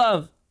love with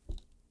love.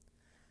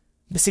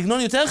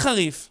 בסגנון יותר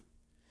חריף.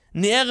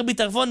 ניער רבי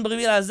טרפון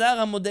ברבי אלעזר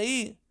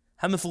המודעי,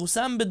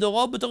 המפורסם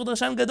בדורו בתור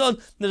דרשן גדול.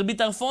 רבי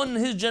טרפון in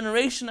his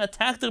generation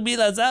attacked רבי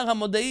אלעזר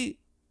המודעי.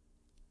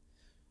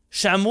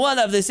 שאמרו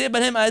עליו, they say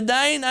about him,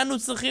 עדיין אנו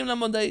צריכים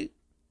למודעי.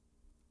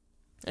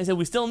 They said,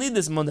 we still need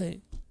this מודעי.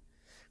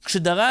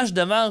 כשדרש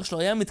דבר שלא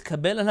היה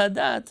מתקבל על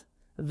הדעת,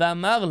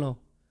 ואמר לו,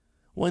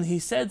 when he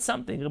said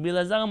something, רבי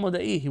אלעזר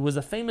המודעי, he was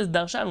a famous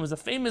darshan, he was a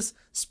famous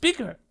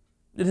speaker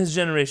in his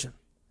generation.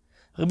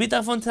 Rabbi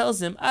Tarfon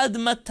tells him, Ad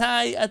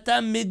matai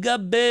ata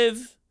megabev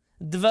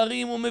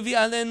dvarim umevi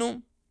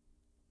alenu.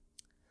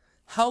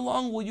 How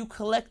long will you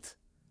collect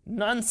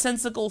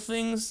nonsensical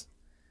things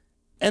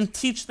and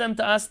teach them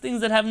to us,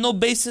 things that have no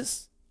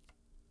basis?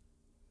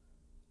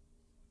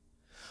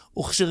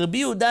 וכשרבי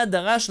יהודה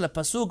דרש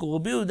לפסוק,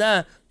 ורבי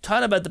יהודה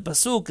taught about the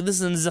pasuk,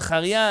 this is in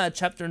Zechariah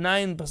chapter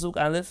 9, pasuk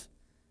aleph,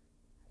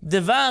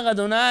 דבר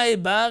אדוני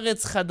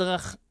בארץ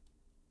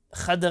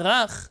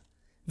חדרך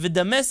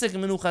ודמשק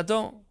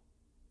מנוחתו.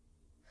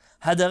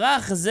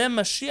 הדרך זה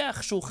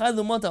משיח שאוחד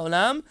אומות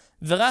העולם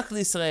ורק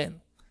לישראל.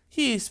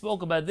 He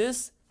spoke about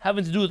this,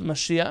 having to do with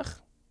Mashiach.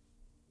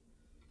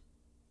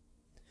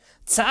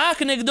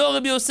 צעק נגדו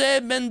רבי יוסף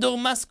בן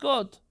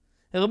דורמסקות.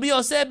 רבי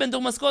יוסף בן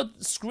דורמסקות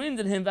screamed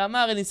at him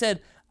ואמר, and he said,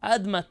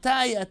 עד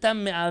מתי אתה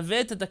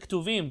מעוות את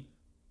הכתובים?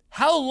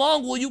 How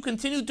long will you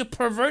continue to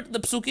pervert the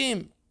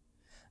psukim?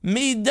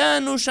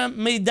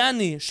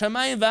 מידני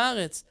שמיים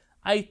וארץ.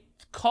 I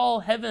call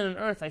heaven and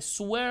earth, I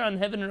swear on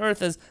heaven and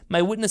earth as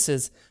my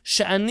witnesses,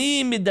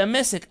 שאני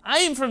מדמשק, I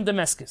am from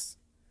Damascus.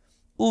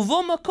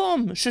 ובו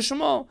מקום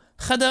ששמו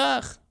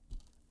חדרך.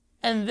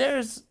 And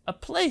there's a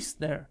place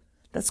there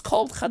that's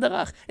called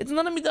חדרך. It's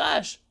not a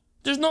midrash.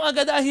 There's no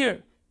agadah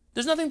here.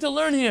 There's nothing to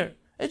learn here.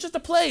 It's just a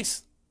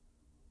place.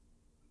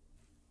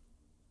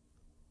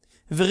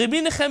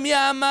 ורבי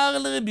נחמיה אמר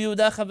לרבי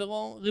יהודה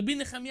חברו, Rabbi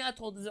Nechemiah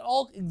told, these are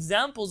all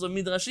examples of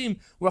midrashim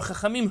where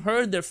Chachamim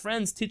heard their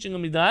friends teaching a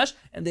midrash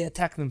and they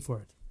attacked them for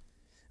it.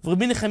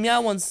 Rabbi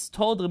Nechemiah once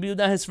told Rabbi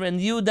Yehuda, his friend,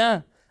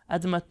 Yehuda,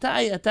 עד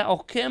מתי אתה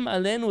עוקם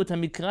עלינו את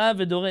המקרא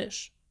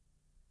ודורש?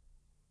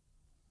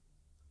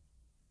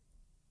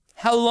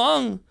 How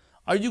long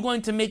are you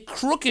going to make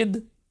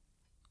crooked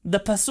the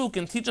pasuk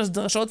and teach us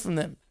drashot from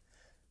them?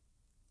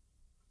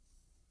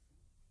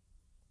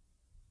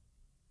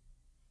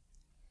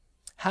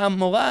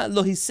 המורה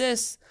לא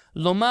היסס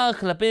לומר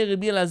כלפי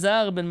רבי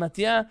אלעזר בן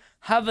מתיה,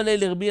 הבה לי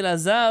לרבי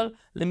אלעזר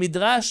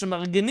למדרש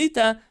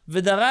מרגניתא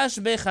ודרש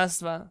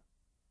בחסווה.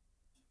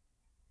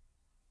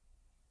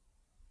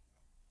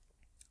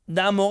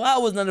 The Amora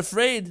was not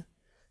afraid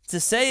to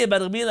say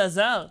about Rabbi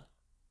Elazar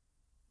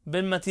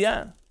ben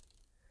Matiyah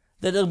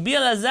that Rabbi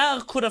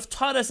Elazar could have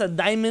taught us a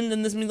diamond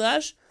in this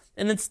midrash,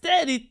 and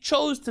instead he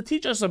chose to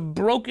teach us a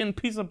broken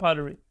piece of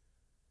pottery.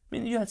 I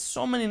mean, you had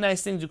so many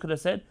nice things you could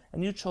have said,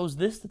 and you chose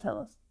this to tell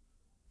us?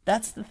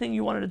 That's the thing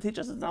you wanted to teach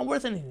us? It's not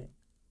worth anything.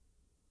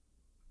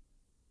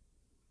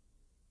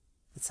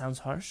 It sounds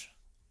harsh.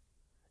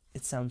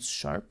 It sounds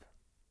sharp.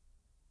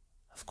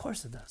 Of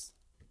course it does.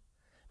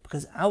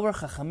 Because our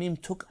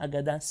Chachamim took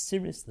Agadah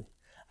seriously.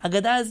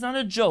 Agadah is not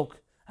a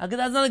joke.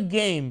 Agadah is not a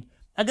game.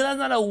 Agadah is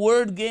not a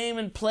word game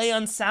and play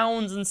on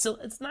sounds and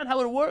it's not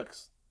how it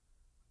works.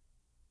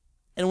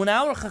 And when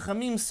our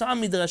Chachamim saw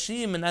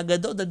Midrashim and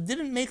Agadot that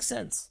didn't make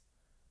sense,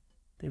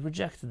 they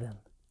rejected them.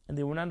 And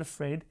they were not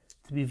afraid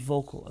to be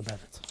vocal about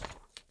it.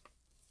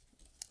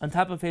 On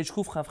top of page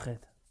Kuf Chav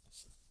Chet.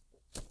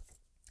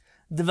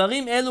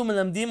 Dvarim elu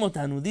melamdim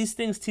otanu. These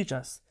things teach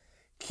us.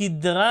 Ki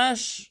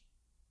drash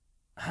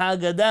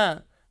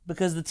Haggadah,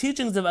 because the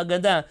teachings of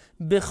Agadah,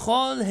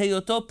 bechol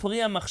heyoto pri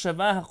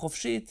hamachshava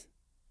hachofshit,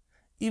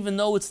 even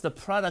though it's the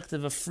product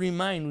of a free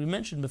mind, we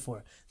mentioned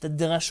before, the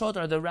drashot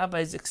are the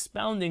rabbis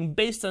expounding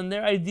based on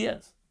their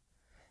ideas.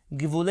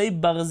 Givulei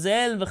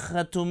barzel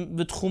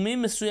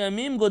v'tchumim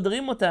mesuyamim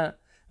godrim ota,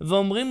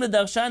 v'omrim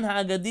ledarshan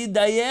ha'agadi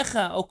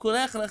dayecha, o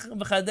kurech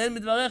v'chadel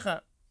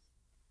midvarecha.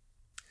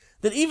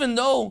 That even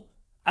though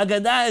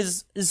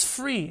Agadah is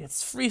free,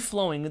 it's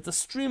free-flowing, it's a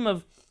stream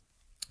of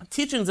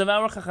teachings of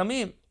our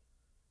Chachamim,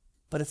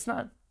 but it's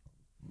not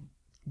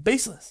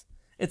baseless.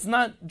 It's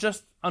not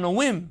just on a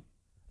whim.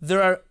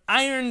 There are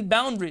iron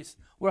boundaries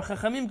where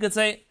Chachamim could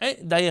say, hey,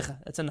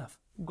 dayecha, that's enough.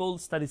 Go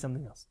study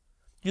something else.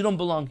 You don't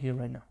belong here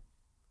right now.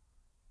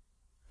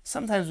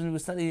 Sometimes when we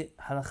study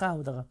halakha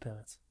with the Rav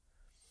Peretz,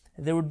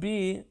 there would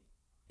be,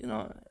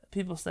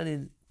 people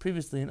studied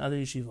previously in other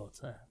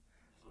yeshivot.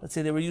 Let's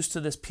say they were used to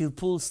this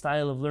pilpul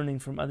style of learning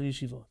from other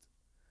yeshivot.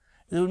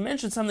 They would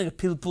mention something of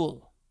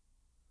pilpul.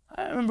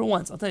 I remember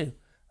once, I'll tell you,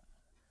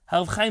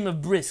 Rav Chaim of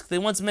Brisk, they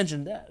once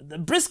mentioned that. The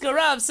Brisker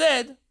Rav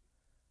said,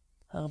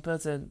 Rav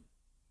Peretz said,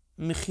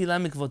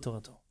 Mechila mikvot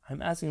torato.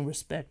 I'm asking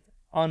respect,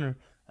 honor,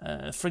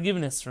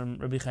 forgiveness from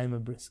Rabbi Chaim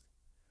of Brisk.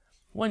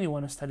 When you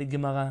want to study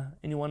Gemara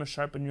and you want to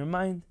sharpen your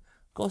mind,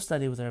 go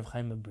study with Rav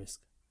Chaim of Brisk.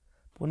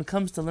 But when it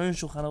comes to learn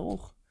Shulchan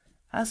Aruch,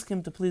 ask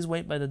him to please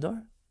wait by the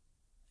door,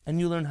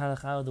 and you learn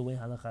halakha the way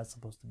halakha is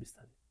supposed to be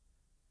studied.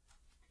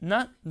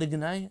 Not the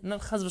Gnai,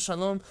 not Chaz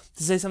v'Shalom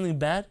to say something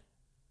bad,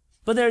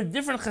 but there are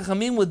different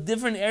Chachamim with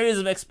different areas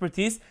of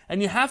expertise,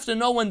 and you have to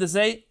know when to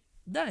say,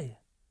 Dai,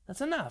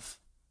 that's enough.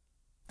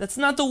 That's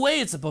not the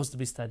way it's supposed to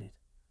be studied.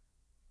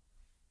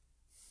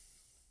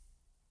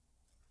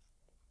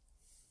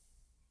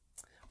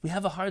 We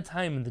have a hard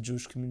time in the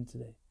Jewish community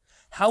today.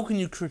 How can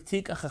you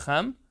critique a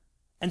Chacham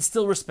and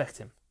still respect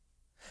him?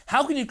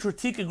 How can you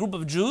critique a group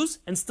of Jews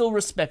and still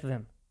respect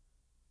them?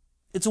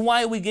 It's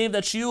why we gave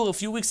that shiur a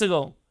few weeks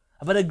ago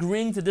about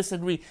agreeing to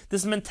disagree.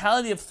 This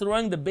mentality of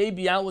throwing the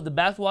baby out with the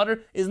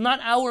bathwater is not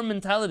our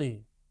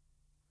mentality.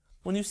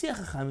 When you see a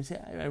Chacham, you say,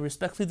 I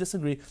respectfully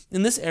disagree.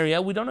 In this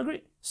area, we don't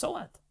agree. So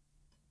what?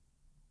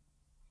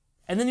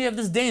 And then you have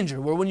this danger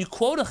where when you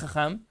quote a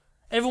Chacham,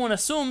 everyone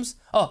assumes,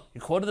 oh,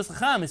 you quoted this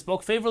Chacham, he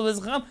spoke favorably of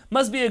this Chacham,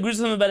 must be agrees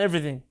with him about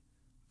everything.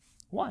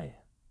 Why?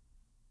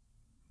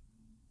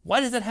 Why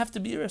does that have to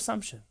be your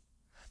assumption?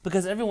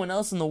 Because everyone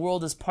else in the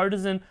world is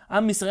partisan,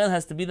 Am Yisrael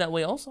has to be that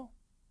way also.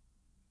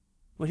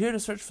 We're here to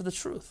search for the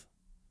truth,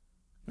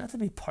 not to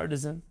be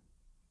partisan.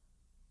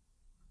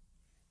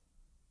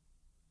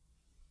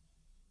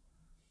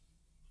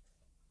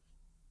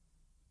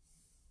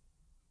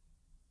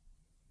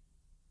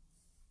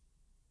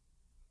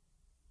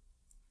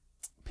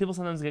 People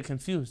sometimes get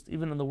confused,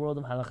 even in the world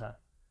of halakha.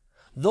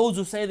 Those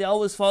who say they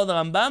always follow the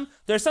Rambam,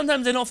 there are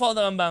sometimes they don't follow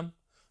the Rambam.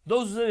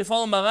 Those who say they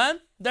follow Maran,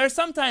 there are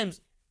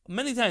sometimes,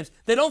 many times,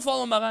 they don't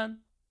follow Maran.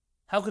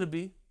 How could it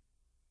be?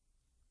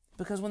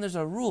 Because when there's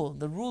a rule,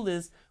 the rule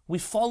is we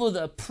follow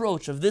the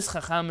approach of this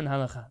Chacham in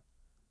halakha.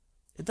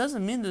 It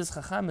doesn't mean that this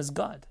Chacham is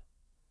God.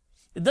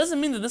 It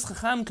doesn't mean that this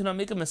Chacham cannot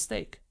make a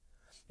mistake.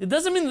 It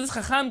doesn't mean that this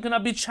Chacham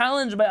cannot be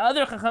challenged by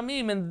other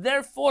Chachamim, and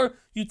therefore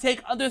you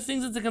take other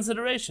things into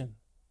consideration.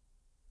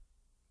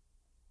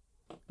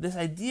 This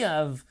idea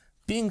of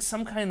being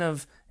some kind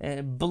of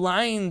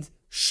blind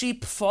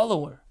sheep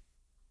follower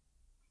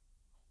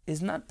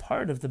is not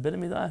part of the Beit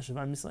HaMikdash of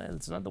Am Yisrael.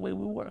 It's not the way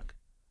we work.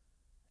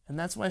 And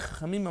that's why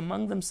Chachamim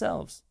among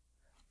themselves,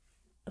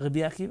 Rabbi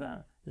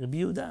Akiva, Rabbi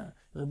Yehuda,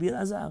 Rabbi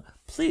Elazar,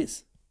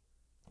 please,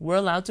 we're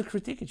allowed to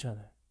critique each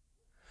other.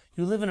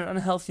 You live in an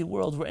unhealthy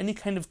world where any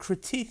kind of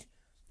critique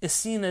is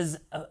seen as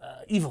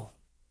evil.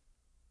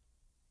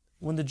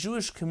 When the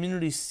Jewish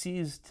community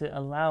ceased to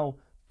allow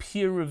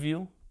peer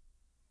review,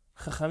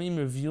 Chachamim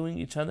reviewing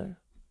each other,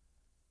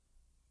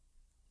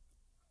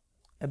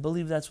 I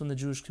believe that's when the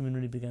Jewish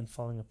community began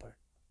falling apart.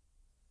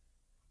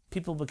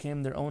 People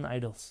became their own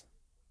idols.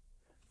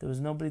 There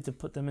was nobody to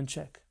put them in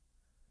check.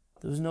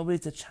 There was nobody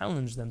to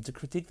challenge them, to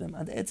critique them.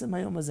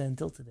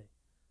 Until today.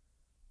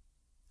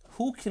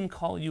 Who can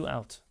call you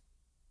out?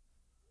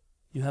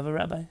 You have a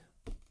rabbi?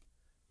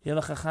 You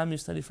have a chacham you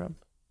study from?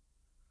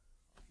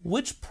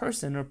 Which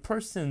person or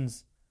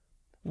persons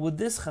would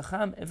this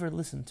chacham ever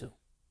listen to?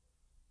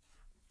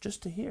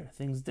 Just to hear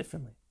things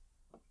differently.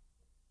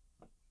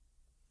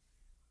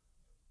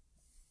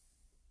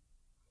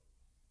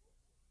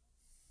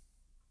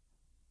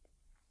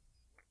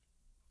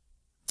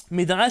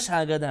 Midrash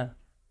HaAgada.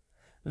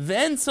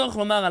 Ve'en tzorich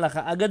lomar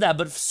halacha. Agada,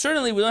 but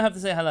certainly we don't have to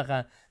say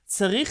halacha.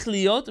 Tzarich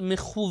liot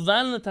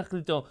mechuvan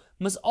letachlito.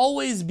 Must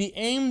always be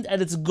aimed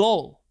at its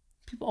goal.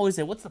 People always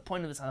say, what's the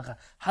point of this halacha?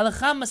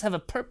 Halacha must have a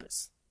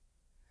purpose.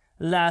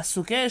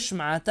 La'asukeh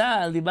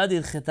shma'ata al libad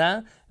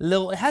ilcheta.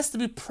 It has to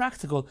be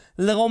practical.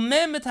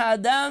 Leromem et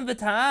ha'adam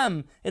v'et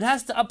ha'am. It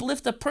has to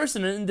uplift a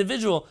person, an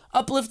individual,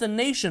 uplift a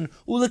nation.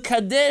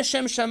 U'lekadeh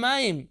shem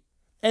shamayim.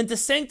 And to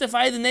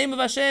sanctify the name of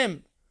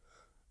Hashem.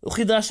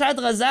 וכדרשת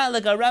רז"ל,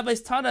 like our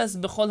rabbis taught us,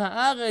 בכל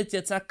הארץ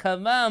יצא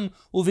קוום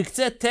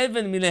ובקצה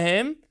תבן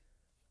מלהם,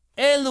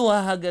 אלו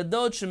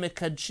ההגדות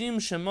שמקדשים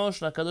שמו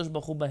של הקדוש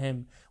ברוך הוא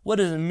בהם. What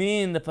does it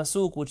mean, the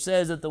pasuk which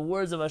says that the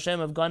words of Hashem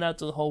have gone out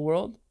to the whole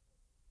world?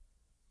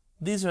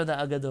 These are the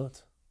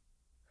agadot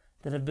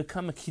that have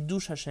become a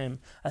kiddush Hashem,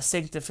 a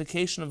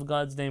sanctification of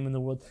God's name in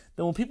the world.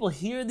 That when people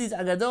hear these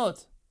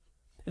agadot,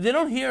 if they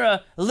don't hear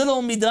a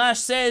little midrash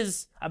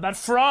says about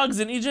frogs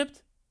in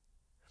Egypt,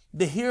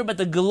 they hear about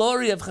the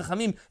glory of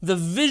Chachamim, the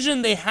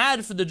vision they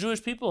had for the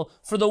Jewish people,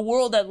 for the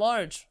world at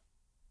large.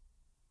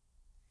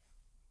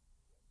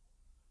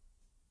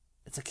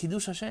 It's a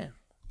Kiddush Hashem.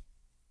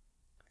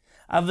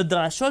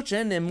 הדרשות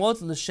שהן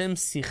נאמרות לשם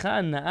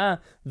שיחה נאה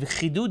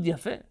וחידוד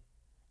יפה.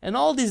 And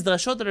all these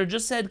drashot that are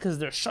just said because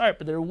they're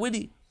sharp, they're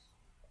witty.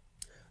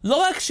 לא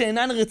רק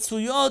שאינן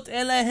רצויות,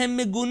 אלא הן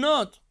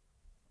מגונות.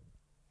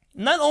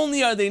 Not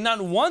only are they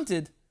not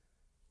wanted,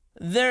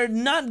 they're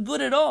not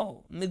good at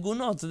all.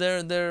 Megunot,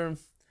 they're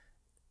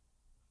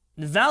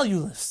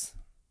valueless.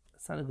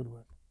 That's not a good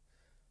word.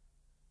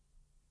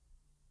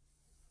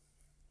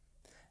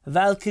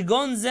 ועל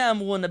כגון זה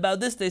אמרון, about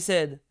this they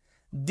said,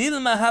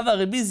 דילמה הווה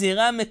רבי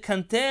זירא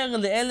מקנטר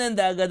לאלן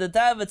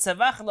דאגדתה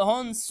וצבח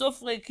להון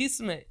סופרי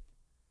קיסמי.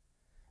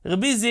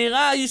 Rabbi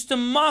Zira used to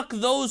mock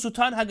those who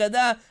taught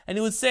Haggadah, and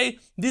he would say,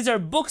 these are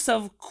books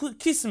of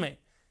kismeh.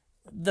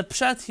 The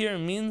pshat here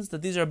means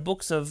that these are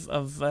books of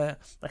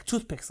like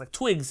toothpicks, like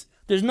twigs.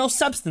 There's no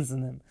substance in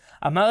them.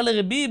 Amar le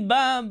Rabbi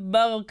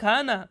bar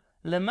Kahana,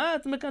 lema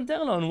et mekanter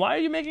lo, and why are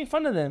you making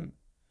fun of them?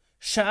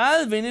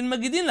 Sha'al ve'inin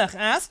magidin lach,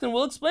 ask and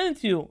we'll explain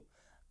it to you.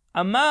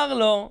 Amar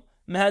lo,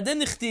 mehadeh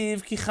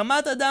nichtiv, ki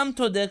chamat adam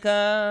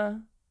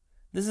todeka.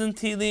 This is in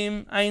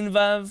Tehillim, Ayin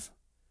Vav,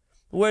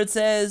 where it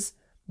says,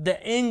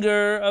 the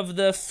anger of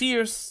the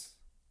fierce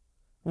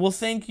will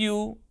thank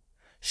you.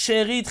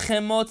 Sherit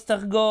chemot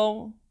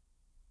targor.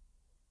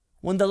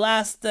 When the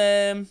last,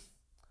 when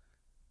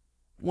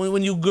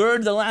you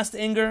gird the last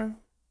anger,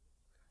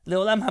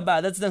 leolam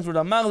haba. That's the next word.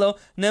 Amar lo,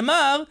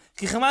 nemar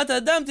ki chemat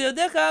adam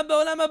tiyodeka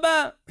beolam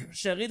haba.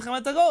 Sherit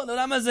chemat targor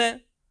leolam hazeh.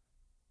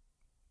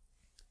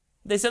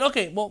 They said,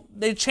 okay, well,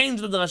 they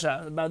changed the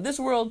drasha about this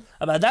world,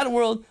 about that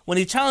world. When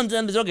he challenged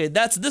them, they said, okay,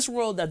 that's this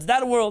world, that's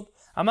that world.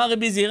 Amar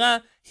Rabbi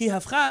Zira,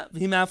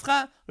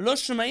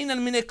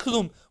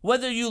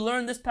 whether you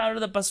learn this part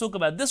of the pasuk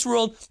about this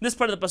world, this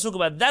part of the pasuk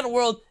about that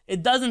world,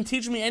 it doesn't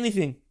teach me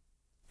anything.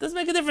 It doesn't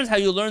make a difference how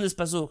you learn this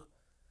pasuk.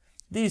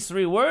 These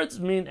 3 words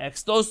mean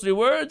X. Those 3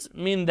 words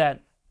mean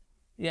that.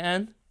 Yeah,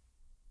 and?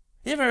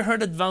 You ever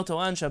heard of Dvar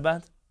Torah on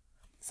Shabbat?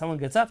 Someone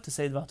gets up to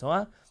say Dvar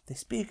Torah, they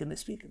speak and they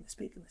speak and they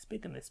speak and they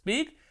speak and they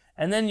speak,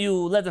 and then you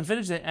let them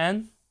finish it,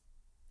 and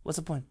what's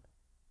the point?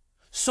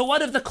 So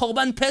what if the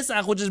Korban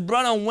Pesach, which is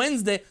brought on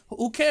Wednesday,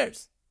 who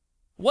cares?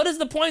 What is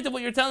the point of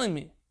what you're telling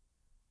me?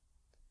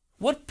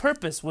 What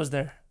purpose was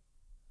there?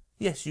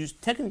 Yes, you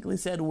technically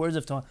said words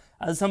of Torah.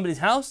 At somebody's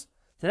house,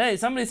 today,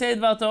 somebody said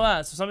Dvar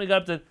Torah. So somebody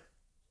got up to,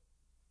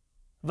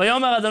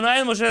 Vayomer Adonai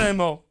el Moshe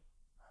lemor.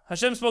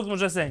 Hashem spoke to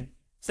Moshe saying.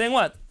 Saying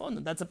what? Oh,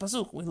 no, that's a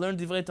pasuk. We learned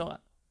Divrei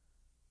Torah.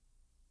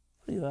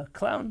 Are you a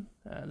clown?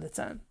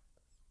 Litzan.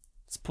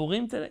 It's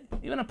Purim today.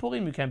 Even a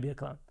Purim you can't be a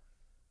clown.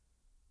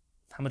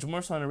 How much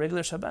more so on a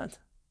regular Shabbat?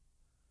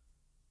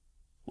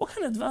 What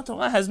kind of Dvar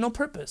Torah has no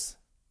purpose?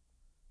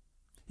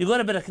 You go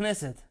to Bet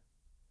Knesset,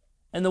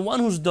 and the one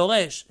who's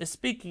Doresh is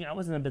speaking. I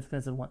was in a Bet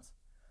Knesset once.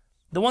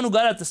 The one who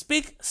got out to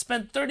speak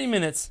spent 30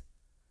 minutes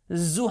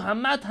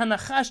Zuhamat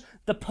hanachash,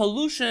 the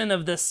pollution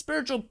of the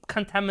spiritual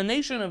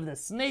contamination of the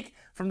snake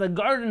from the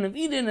Garden of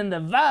Eden, and the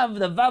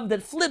vav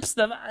that flips,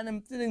 and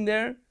I'm sitting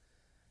there.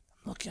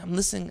 I'm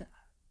listening.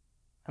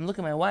 I'm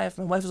looking at my wife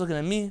is looking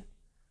at me.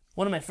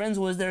 One of my friends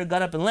who was there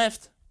got up and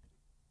left.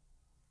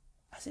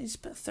 I said, you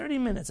spent 30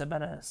 minutes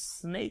about a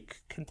snake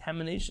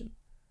contamination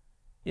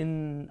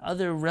in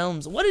other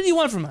realms. What did he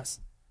want from us?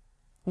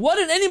 What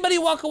did anybody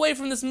walk away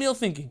from this meal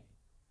thinking?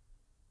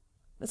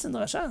 Listen,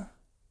 Rasha.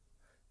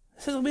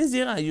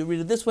 You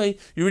read it this way,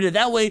 you read it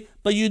that way,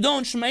 but you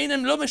don't.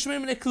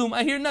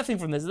 I hear nothing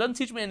from this. It doesn't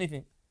teach me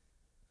anything.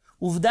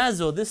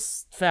 Uvdazo,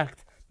 this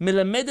fact,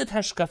 melamedet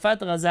hashkafat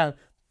Razal,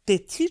 they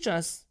teach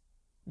us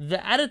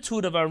the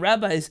attitude of our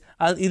rabbis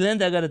al ilen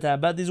Agadata,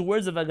 about these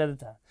words of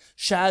Agadata.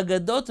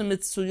 Sha'agadot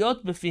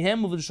mitzuyot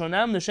befihem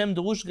uv'lshonam l'shem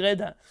durush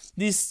greda.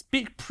 These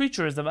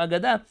preachers of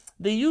Agadah,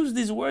 they use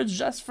these words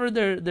just for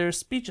their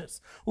speeches.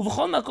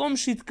 Uv'chol makom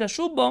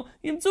shitkashu bo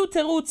yimtzu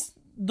terutz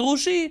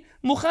drushi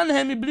mukhan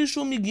hem mibli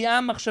shum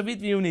yigiah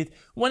machshavit v'yunit.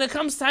 When it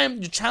comes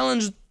time to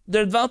challenge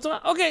their Dvar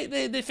Torah, okay,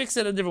 they fix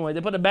it a different way. They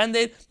put a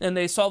band-aid and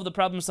they solve the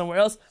problem somewhere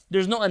else.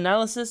 There's no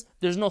analysis,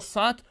 there's no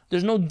thought,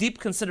 there's no deep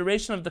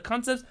consideration of the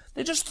concepts.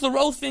 They just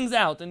throw things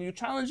out and you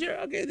challenge here,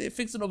 okay, they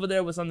fix it over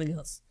there with something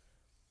else.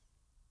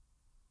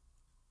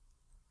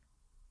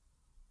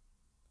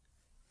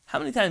 How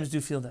many times do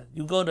you feel that?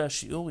 You go to a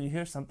shiur, you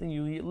hear something,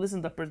 you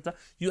listen to a person,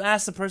 you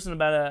ask the person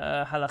about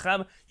a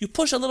halakha, you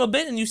push a little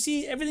bit and you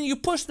see everything you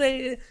push,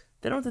 they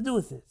don't know what to do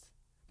with it.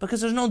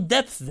 Because there's no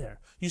depth there.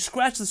 You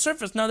scratch the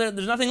surface, now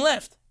there's nothing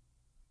left.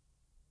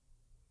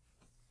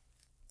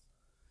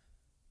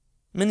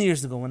 Many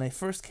years ago, when I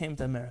first came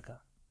to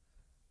America,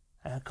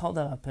 I called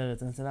Arav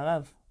Peretz and I said,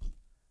 Arav,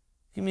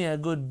 give me a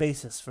good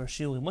basis for a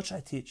shiurim. What should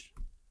I teach?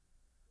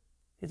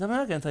 He told me,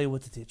 I'm not going to tell you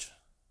what to teach.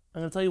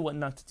 I'm going to tell you what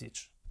not to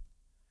teach.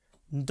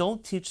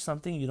 Don't teach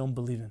something you don't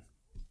believe in.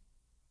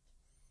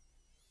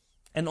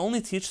 And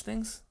only teach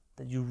things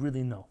that you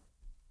really know.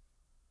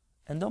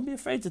 And don't be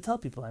afraid to tell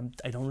people,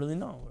 I don't really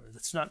know, or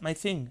that's not my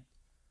thing.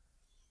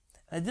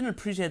 I didn't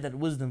appreciate that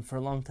wisdom for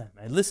a long time.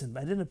 I listened,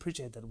 but I didn't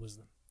appreciate that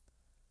wisdom.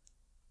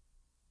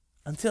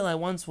 Until I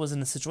once was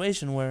in a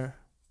situation where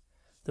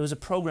there was a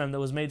program that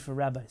was made for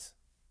rabbis.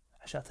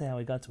 I shall tell you how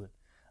I got to it.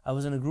 I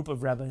was in a group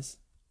of rabbis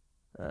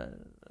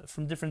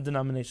from different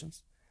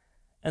denominations.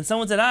 And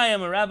someone said, hi,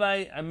 I'm a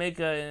rabbi. I make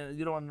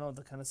you don't want to know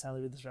the kind of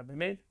salary this rabbi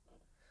made.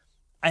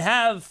 I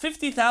have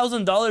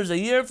 $50,000 a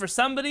year for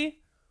somebody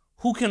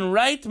who can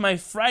write my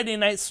Friday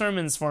night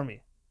sermons for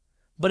me.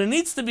 But it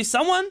needs to be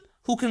someone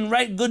who can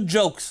write good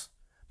jokes.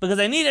 Because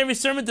I need every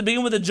sermon to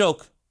begin with a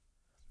joke.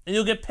 And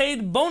you'll get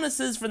paid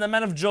bonuses for the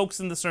amount of jokes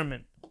in the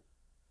sermon.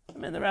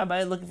 The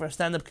rabbi looking for a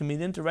stand-up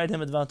comedian to write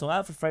him a Dvar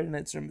Torah for Friday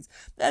night sermons.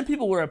 Then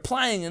people were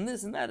applying and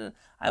this and that. And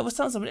I was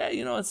telling somebody,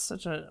 it's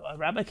such a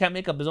rabbi can't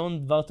make up his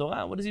own Dvar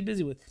Torah. What is he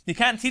busy with? He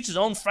can't teach his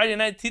own Friday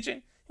night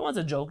teaching. He wants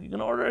a joke. You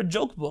can order a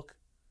joke book.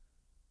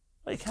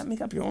 But you can't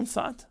make up your own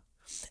thought.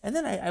 And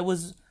then I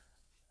was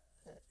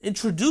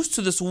introduced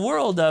to this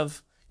world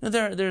of,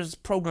 there's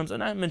programs. I'm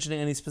not mentioning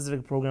any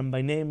specific program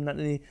by name, not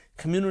any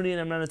community, and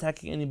I'm not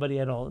attacking anybody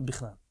at all.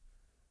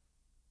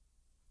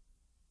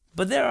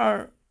 But there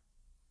are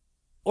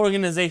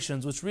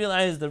organizations which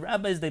realize the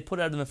rabbis they put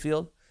out in the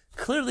field,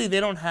 clearly they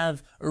don't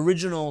have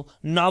original,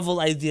 novel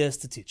ideas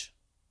to teach.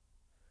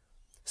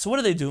 So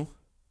what do?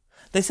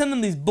 They send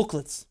them these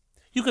booklets.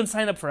 You can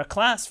sign up for a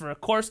class, for a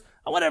course,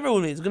 or whatever it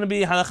will be. It's going to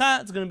be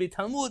halakha, it's going to be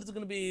Talmud, it's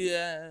going to be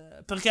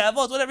Pirkei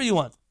Avot, whatever you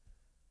want.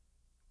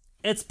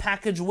 It's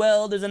packaged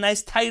well, there's a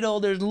nice title,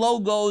 there's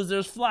logos,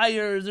 there's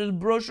flyers, there's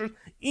brochures,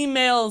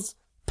 emails,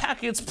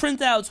 packets,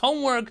 printouts,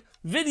 homework,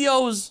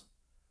 videos.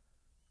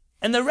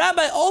 And the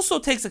rabbi also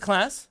takes a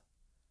class.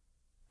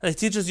 He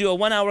teaches you a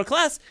 1-hour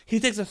class. He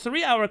takes a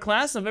 3-hour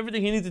class of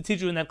everything he needs to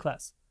teach you in that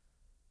class.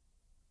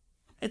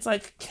 It's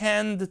like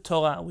canned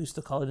Torah, we used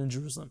to call it in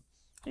Jerusalem.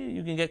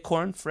 You can get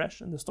corn fresh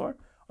in the store,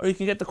 or you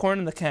can get the corn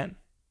in the can.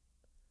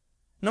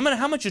 No matter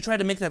how much you try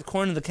to make that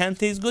corn in the can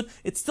taste good,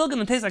 it's still going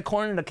to taste like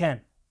corn in the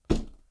can.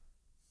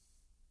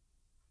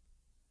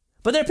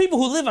 But there are people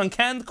who live on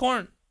canned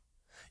corn.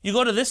 You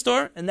go to this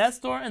store, and that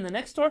store, and the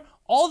next store,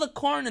 all the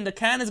corn in the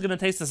can is going to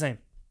taste the same.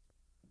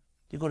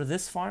 You go to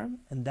this farm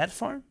and that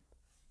farm,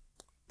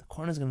 the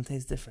corn is going to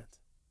taste different.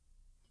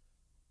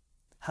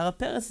 Harav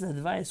Peretz's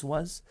advice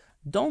was,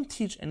 don't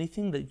teach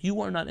anything that you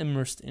are not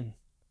immersed in.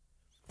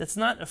 That's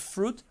not a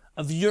fruit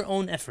of your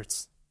own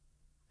efforts.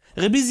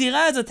 Rabbi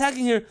Zira is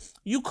attacking here,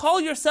 you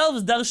call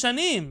yourselves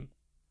darshanim,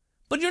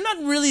 but you're not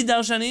really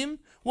darshanim.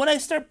 When I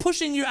start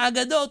pushing your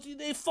agadot,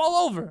 they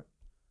fall over.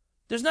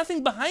 There's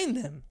nothing behind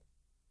them.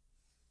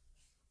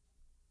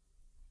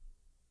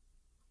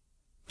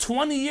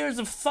 20 years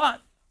of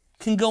thought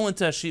can go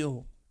into a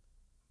shiur.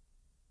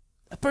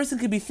 A person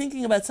could be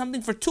thinking about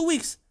something for 2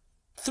 weeks,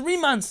 3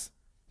 months,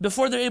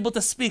 before they're able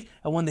to speak.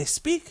 And when they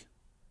speak,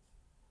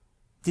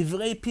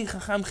 divrei pi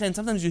chacham chen,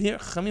 sometimes you hear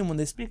chachamim when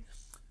they speak,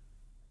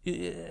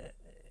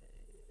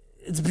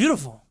 it's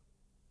beautiful.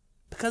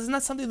 Because it's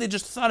not something they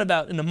just thought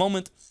about in a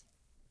moment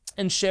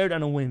and shared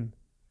on a whim.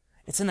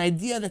 It's an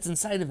idea that's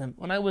inside of him.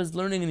 When I was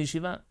learning in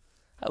yeshiva,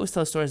 I always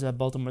tell stories about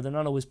Baltimore. They're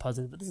not always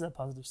positive, but this is a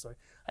positive story.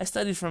 I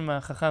studied from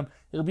Chacham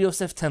Rabbi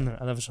Yosef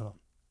Tenler, alav shalom.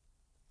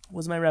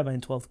 Was my rabbi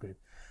in 12th grade.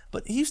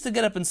 But he used to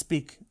get up and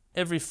speak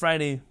every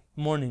Friday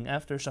morning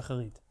after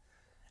Shacharit.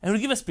 And he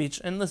would give a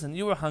speech. And listen,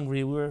 you were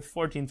hungry. We were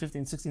 14,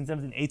 15, 16,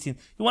 17, 18.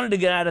 You wanted to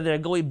get out of there,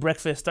 go eat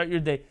breakfast, start your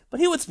day.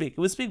 But he would speak.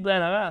 He would speak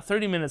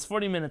 30 minutes,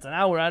 40 minutes, an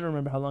hour. I don't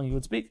remember how long he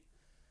would speak.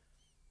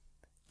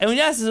 And when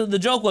you asked, the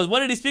joke was, what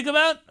did he speak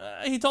about?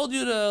 He told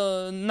you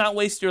to not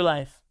waste your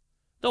life.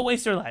 Don't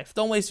waste your life.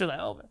 Don't waste your life.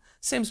 Oh,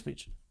 same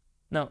speech.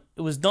 Now,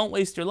 it was don't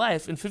waste your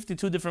life in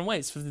 52 different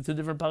ways. 52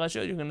 different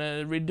parashot. You're going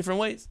to read different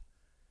ways.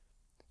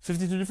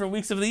 52 different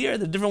weeks of the year.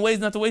 There are different ways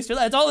not to waste your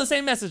life. It's all the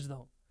same message,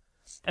 though.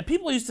 And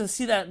people used to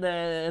see that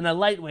in a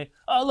light way.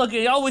 Oh, look,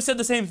 he always said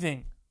the same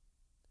thing.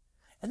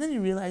 And then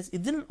you realize he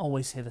didn't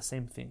always say the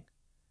same thing.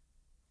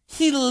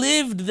 He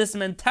lived this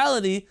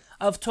mentality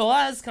of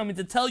Torah is coming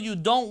to tell you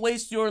don't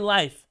waste your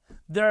life.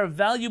 There are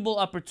valuable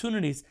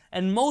opportunities.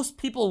 And most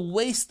people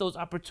waste those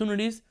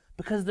opportunities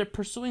because they're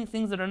pursuing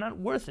things that are not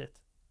worth it.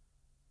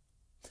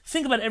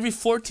 Think about every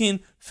 14,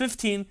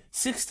 15,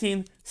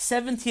 16,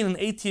 17, and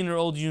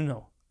 18-year-old you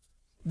know.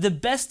 The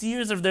best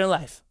years of their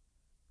life.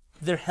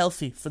 They're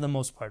healthy for the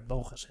most part,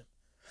 Baruch Hashem.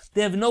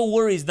 They have no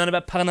worries, not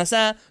about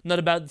parnasah, not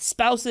about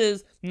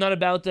spouses, not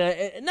about...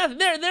 nothing.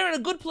 They're in a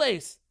good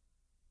place.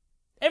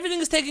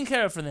 Everything is taken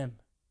care of for them.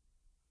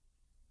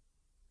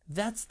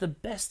 That's the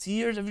best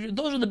years of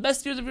those are the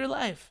best years of your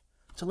life.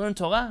 To learn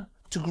Torah,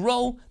 to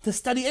grow, to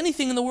study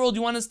anything in the world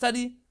you want to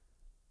study,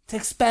 to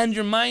expand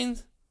your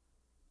mind.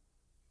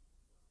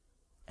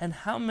 And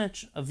how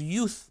much of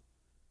youth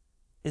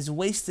is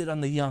wasted on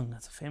the young?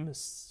 That's a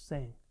famous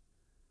saying.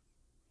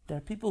 There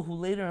are people who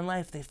later in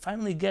life, they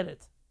finally get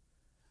it.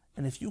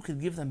 And if you could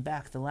give them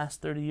back the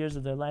last 30 years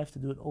of their life to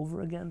do it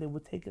over again, they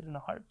would take it in a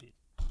heartbeat.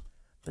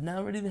 But now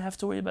already they have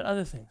to worry about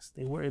other things.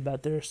 They worry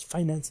about their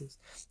finances.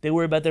 They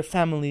worry about their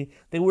family.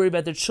 They worry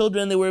about their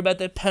children. They worry about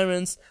their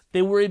parents.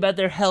 They worry about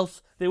their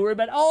health. They worry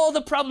about all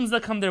the problems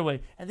that come their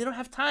way. And they don't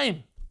have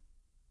time.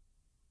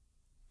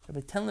 Rabbi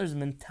Tendler's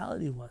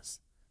mentality was,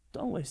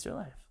 don't waste your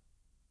life.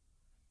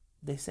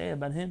 They say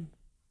about him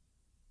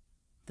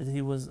that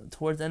he was,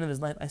 towards the end of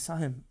his life, I saw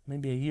him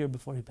maybe a year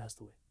before he passed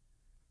away.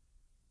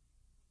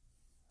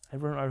 I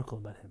wrote an article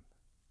about him.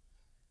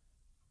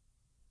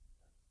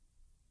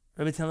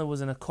 Rabbi Tendler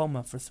was in a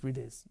coma for 3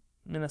 days.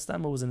 Min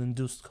Hastam was an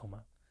induced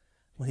coma.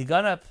 When he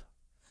got up,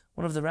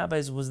 one of the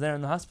rabbis was there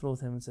in the hospital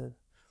with him and said,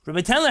 Rabbi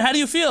Tendler, how do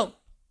you feel?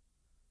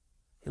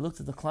 He looked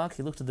at the clock,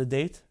 he looked at the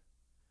date.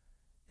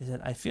 He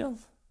said, I feel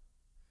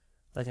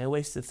like I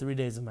wasted 3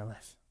 days of my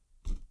life.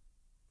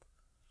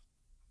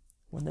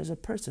 When there's a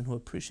person who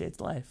appreciates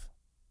life,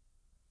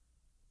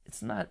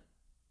 it's not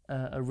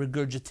a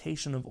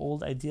regurgitation of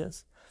old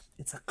ideas.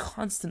 It's a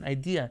constant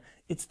idea.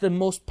 It's the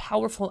most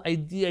powerful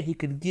idea he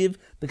could give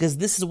because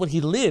this is what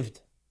he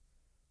lived.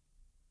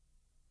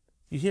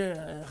 You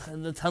hear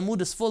the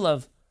Talmud is full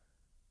of,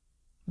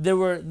 there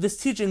were this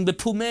teaching, the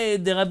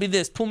Pumei de Rabbi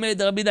this, Pumei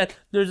de Rabbi that.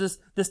 There's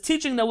this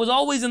teaching that was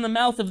always in the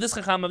mouth of this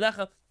Chacham, of that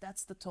Chacham.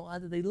 That's the Torah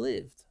that they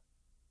lived.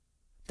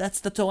 That's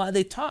the Torah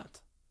they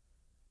taught.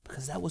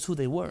 Because that was who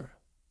they were.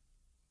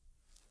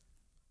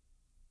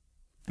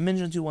 I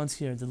mentioned to you once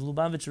here, the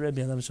Lubavitcher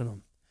Rebbe, alav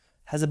shalom,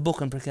 has a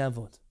book on Pirkei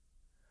Avot,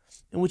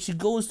 in which he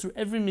goes through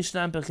every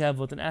Mishnah in Pirkei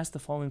Avot and asks the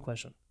following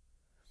question.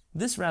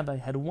 This rabbi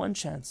had one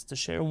chance to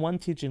share one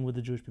teaching with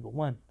the Jewish people.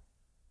 One.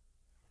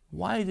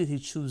 Why did he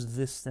choose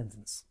this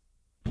sentence?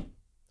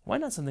 Why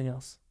not something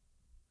else?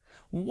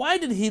 Why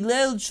did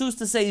Hillel choose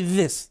to say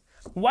this?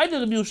 Why did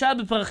Rabbi Yehoshua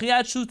ben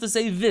Parachia choose to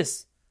say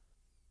this?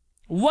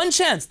 One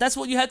chance. That's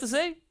what you had to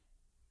say?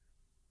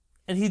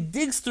 And he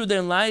digs through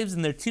their lives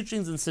and their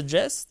teachings and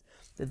suggests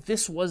that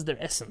this was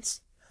their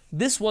essence.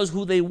 This was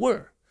who they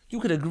were. You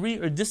could agree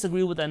or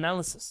disagree with the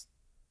analysis.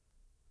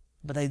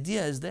 But the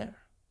idea is there.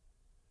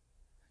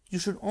 You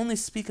should only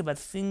speak about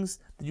things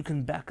that you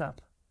can back up,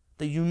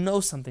 that you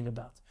know something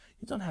about.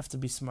 You don't have to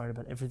be smart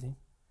about everything.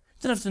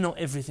 You don't have to know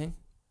everything.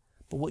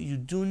 But what you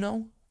do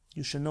know,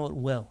 you should know it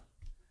well.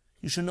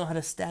 You should know how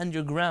to stand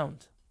your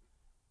ground.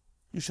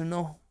 You should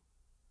know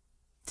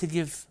to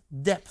give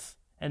depth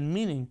and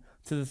meaning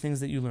to the things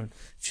that you learn.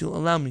 If you'll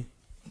allow me,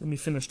 let me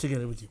finish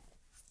together with you.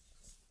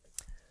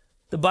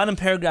 The bottom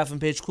paragraph on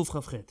page Kuf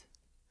Chavchet.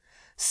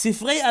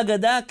 Sifrei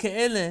Agada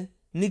ke'ele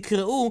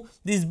nikreu.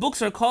 These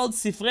books are called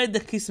Sifrei de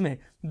Kisme,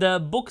 the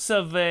books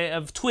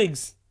of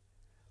twigs.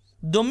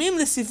 דומים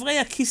לספרי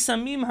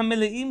הכיסמים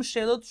המלאים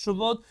שאלות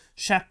תשובות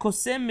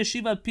שהקוסם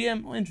משיב על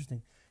פיהם. Oh,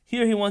 interesting.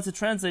 Here he wants to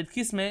translate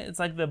Kisme. It's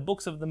like the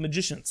books of the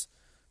magicians.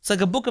 It's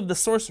like a book of the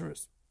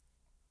sorcerers.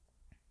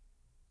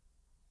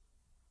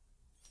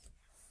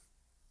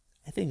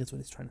 I think that's what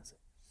he's trying to say.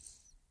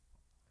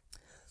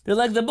 They're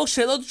like the book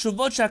שאלות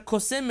תשובות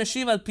שהקוסם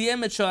משיב על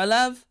פיהם את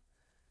שואליו.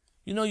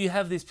 You know, you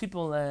have these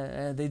people,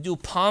 they do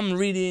palm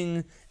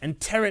reading and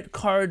tarot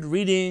card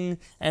reading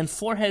and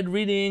forehead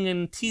reading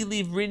and tea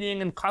leaf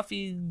reading and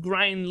coffee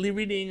grind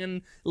reading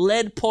and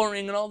lead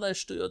pouring and all that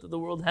shtuyot that the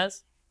world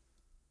has.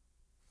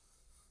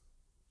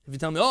 If you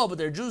tell me, oh, but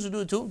there are Jews who do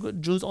it too,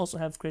 good. Jews also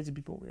have crazy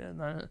people.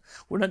 Yeah,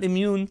 we're not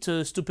immune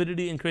to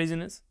stupidity and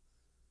craziness.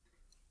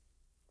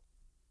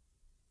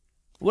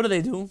 What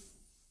do?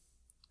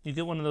 You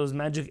get one of those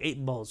magic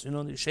 8 balls.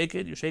 You shake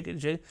it, you shake it, you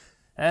shake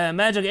it.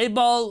 Magic 8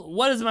 ball,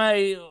 what is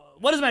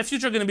my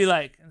future going to be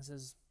like? And it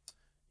says,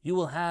 you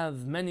will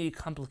have many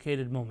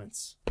complicated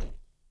moments.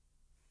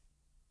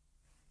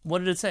 What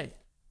did it say?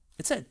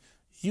 It said,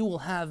 you will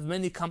have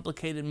many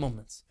complicated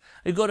moments.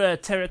 You go to a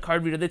tarot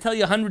card reader, they tell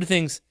you 100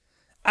 things.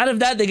 Out of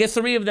that, they get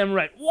 3 of them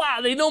right. Wow,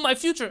 they know my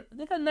future.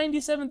 They got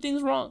 97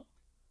 things wrong.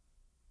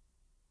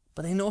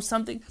 But they know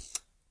something.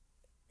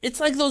 It's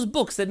like those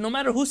books that no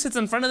matter who sits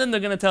in front of them, they're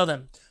going to tell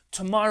them,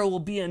 tomorrow will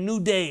be a new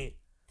day.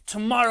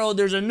 Tomorrow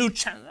there's a new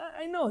chance.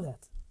 I know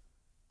that.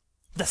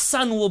 The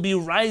sun will be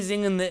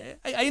rising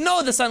I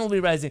know the sun will be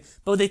rising.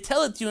 But they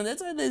tell it to you, and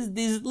that's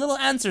these little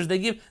answers. They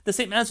give the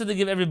same answer they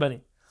give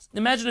everybody.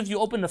 Imagine if you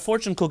open a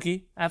fortune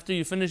cookie after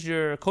you finish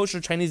your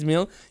kosher Chinese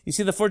meal. You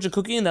see the fortune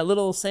cookie and that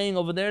little saying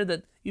over there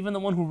that even the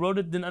one who wrote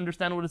it didn't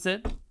understand what it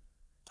said.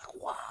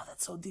 Like, wow,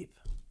 that's so deep.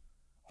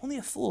 Only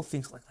a fool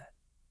thinks like that.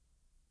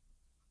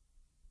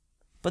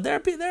 But there are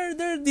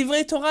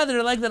divrei Torah that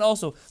are like that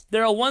also.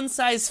 There are one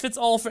size fits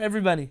all for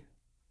everybody.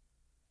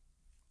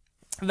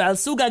 ועל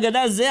סוג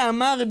אגדה זה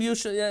אמר רבי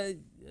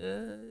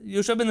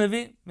יהושע בן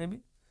לוי,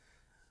 maybe.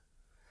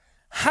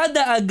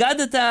 Hada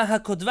agadata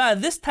hakotva,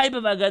 this type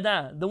of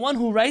agada, the one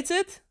who writes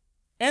it,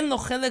 en lo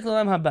chelek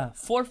l'olam haba,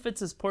 forfeits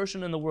his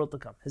portion in the world to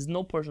come. Has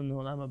no portion in the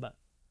olam haba.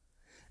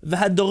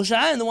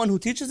 V'hadorsha, and the one who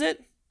teaches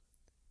it,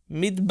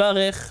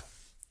 mitbarech.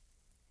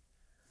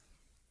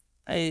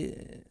 I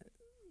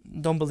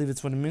don't believe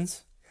it's what it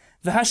means.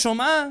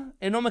 V'hashomah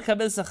eno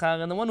mekabel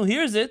sachar, and the one who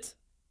hears it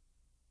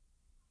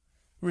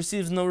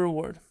receives no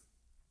reward.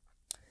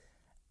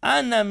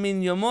 Ana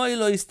min yomoi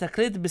lo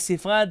istakrit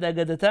b'sifra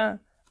d'agadata.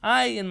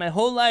 I, in my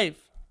whole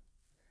life,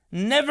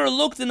 never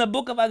looked in a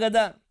book of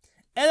Agadah.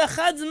 El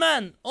echad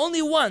zman,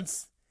 only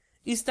once.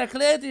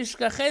 Istaklet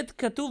ishkachet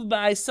katuv ba.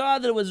 I saw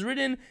that it was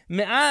written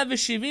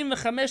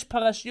 175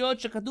 parashiyot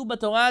shekatuv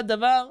b'Torah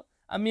davar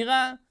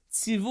amira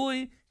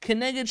tzivui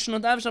keneged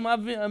shnotav sham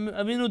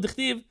avinu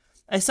dichtiv.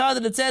 I saw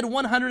that it said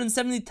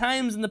 170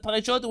 times in the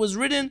parashiyot it was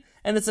written,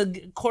 and it's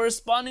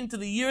corresponding to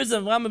the years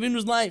of Avraham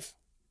Avinu's life.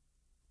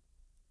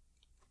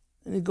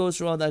 And it goes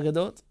through all the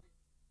Agadot.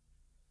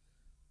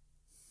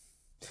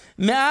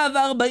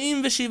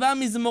 147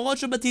 מזמורות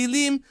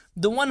שבתהילים,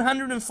 the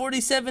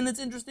 147, it's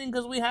interesting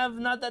because we have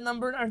not that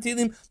number in our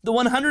Tehillim, the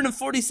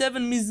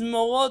 147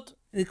 מזמורות,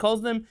 he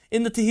calls them,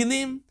 in the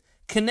Tehillim,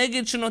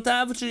 כנגד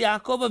שנותיו של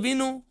יעקב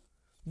אבינו,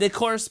 they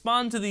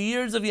correspond to the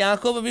years of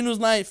Yaakov Avinu's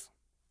life.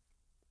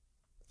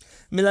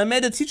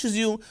 מלמד, it teaches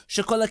you,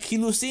 שכל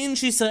הקילוסין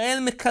שישראל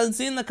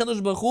מקלצין לקדוש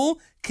ברוך הוא,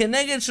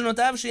 כנגד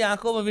שנותיו של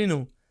יעקב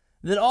אבינו.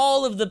 That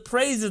all of the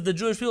praises the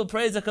Jewish people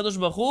praise HaKadosh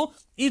Baruch Hu,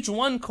 each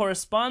one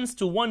corresponds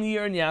to 1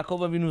 year in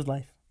Yaakov Avinu's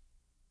life.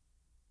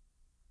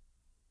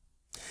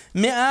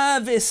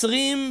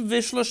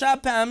 123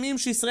 פעמים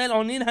שישראל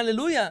עונין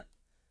hallelujah.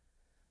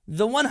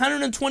 The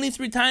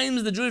 123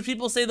 times the Jewish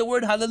people say the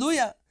word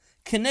hallelujah.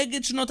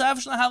 כנגד שנותיו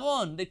של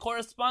אהרון. They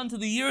correspond to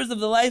the years of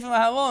the life of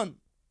Aharon.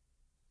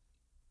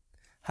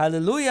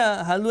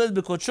 Hallelujah, hallel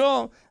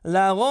b'kodsho,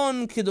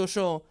 la'aron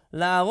kedosho,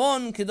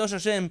 la'aron kedosh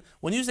Hashem.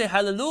 When you say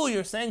hallelujah,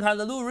 you're saying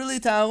hallelujah really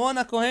to Aaron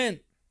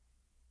HaKohen.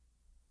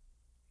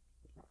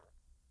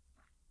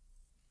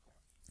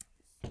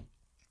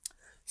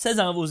 Says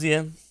Rav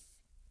Uziel,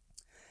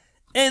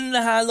 En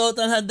lahalot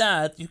al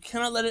hadat, you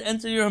cannot let it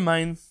enter your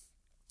mind.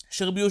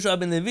 שרבי יהושע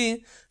בן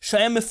לוי,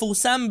 שהיה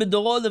מפורסם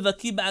בדורו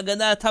לבקי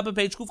באגדה, top of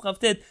page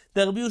קכ"ט,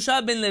 the Rabbi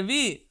Yehoshua ben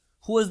Levi,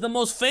 who was the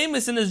most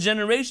famous in his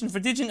generation for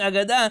teaching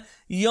Agadah,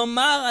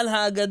 Yomar al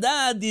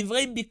Ha'agadah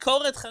divrei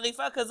bikoret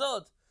charifa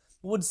kazot,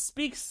 would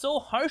speak so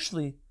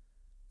harshly,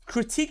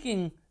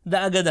 critiquing the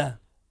Agadah.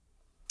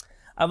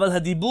 אבל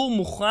הדיבור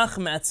מוכרח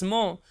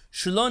מעצמו,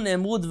 שלא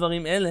נאמרו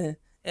דברים אלה,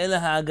 אלא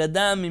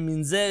האגדה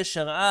ממין זה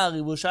שראה רבי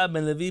יהושע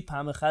בן לוי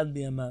פעם אחת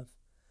בימיו.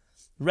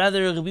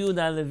 Rather, Rabbi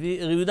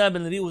Yehuda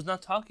ben Levi was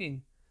not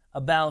talking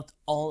about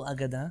all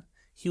Agadah.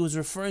 He was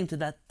referring to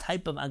that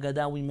type of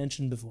Agadah we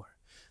mentioned before,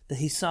 that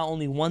he saw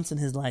only once in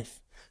his life.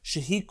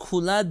 Shehi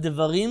kula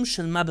devarim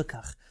shel ma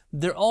bekach.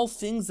 They're all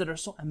things that are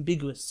so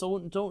ambiguous, so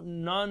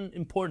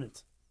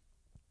non-important.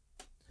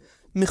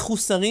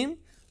 Mechusarim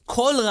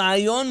kol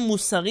ra'ayon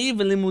musari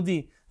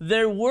velimudi.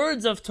 They're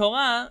words of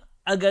Torah,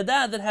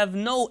 Agadah, that have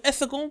no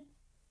ethical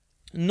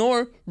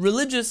nor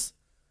religious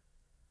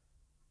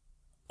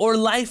or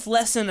life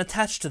lesson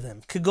attached to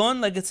them.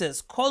 Kegon, like it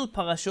says, kol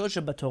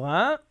parashot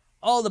shebatorah,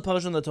 all the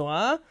parashot of the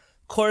Torah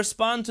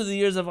correspond to the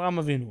years of Avraham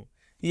Avinu.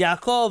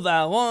 Yaakov,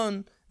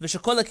 Aaron,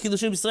 ושכל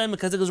הקילושים בישראל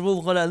מקזז הקדוש ברוך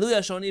הוא וכל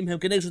ההללויה שעונים הם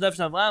כנגד שותף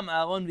של אברהם,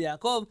 אהרון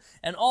ויעקב,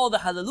 and all the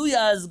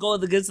hallelujahs go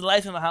against the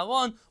life of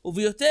Aaron,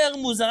 וביותר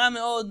מוזרה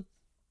מאוד,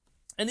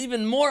 and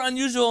even more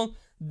unusual,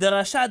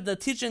 the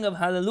teaching of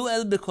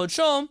hallelu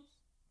b'kodsho,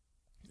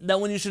 that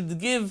when you should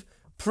give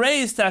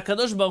praise to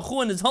HaKadosh Baruch Hu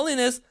and His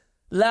holiness,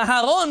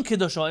 la'Aharon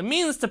kedosho, it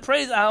means to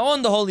praise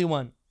Aaron, the Holy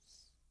One.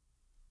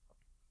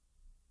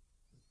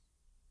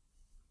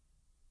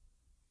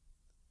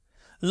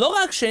 לא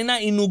רק שאינה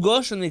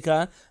עינוגו של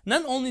מקרא,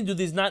 not only do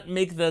these not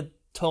make the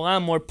Torah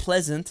more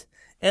pleasant,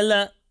 אלא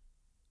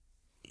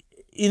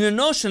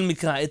עינונו של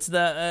מקרא, it's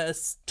the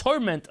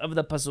torment of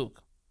the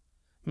pasuk.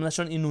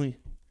 מלשון עינוי.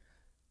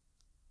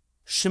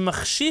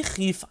 שמחשיך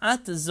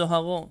יפעת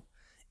זוהרו,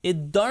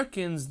 it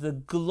darkens the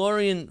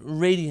glorious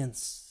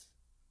radiance.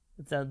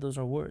 Those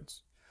are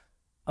words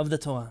of the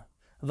Torah.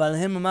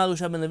 ועליהם אמר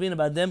יהושע בן לוי,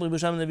 about them, Rabbi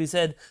Yehusha ben Levi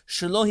said,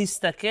 שלא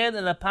הסתכל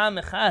אלא פעם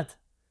אחת,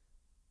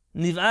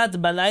 נבעט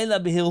בלילה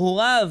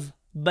בהרהוריו,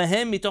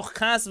 בהם מתוך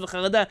כעס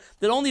וחרדה,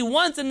 that only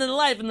once in his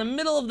life, in the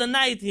middle of the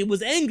night, he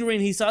was angry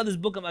and he saw this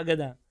book of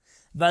Agadah.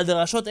 ועל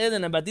דרשות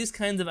אלה, about these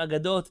kinds of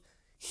אגדות,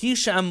 היא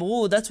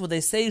שאמרו, that's what they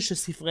say,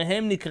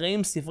 שספריהם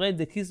נקראים ספרי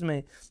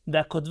דקיסמי,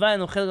 והכותבה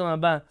אינו חלק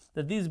מהבא,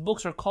 that these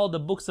books are called the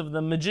books of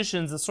the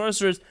magicians, the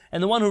sorcerers,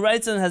 and the one who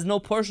writes them has no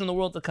portion in the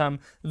world to come.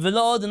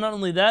 ולא עוד, and not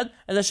only that,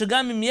 אלא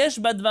שגם אם יש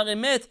בה דבר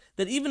אמת,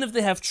 that even if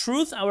they have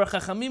truth, our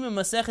חכמים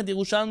ממסכת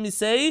ירושלמי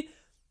say,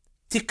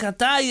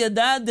 תקטע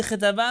ידה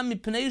דכתבה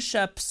מפני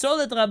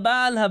שהפסולת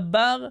רבה על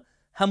הבר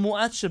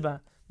המועט שבה.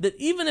 That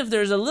even if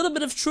there's a little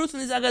bit of truth in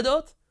these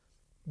agadot,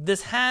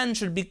 this hand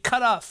should be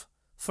cut off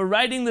for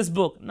writing this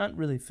book. Not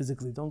really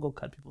physically, don't go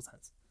cut people's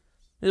hands.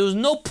 There was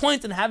no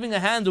point in having a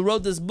hand who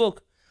wrote this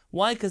book.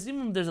 Why? Because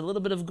even if there's a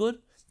little bit of good,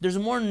 there's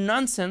more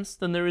nonsense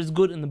than there is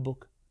good in the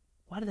book.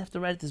 Why did they have to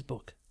write this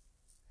book?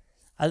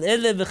 Al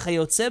ele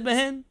v'chayotze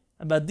behen,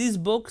 about these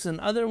books and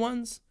other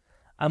ones,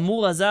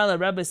 Amur Azal, a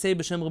rabbi say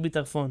b'shem Rabbi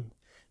Tarfon,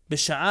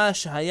 בשעה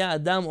שהיה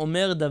אדם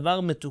אומר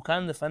דבר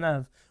מתוקן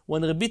לפניו.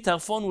 When Rabbi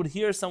Tarfon would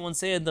hear someone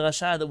say a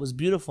drasha that was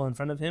beautiful in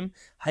front of him,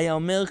 היה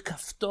אומר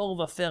כפתור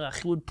ופרח,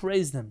 he would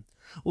praise them.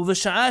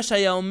 ובשעה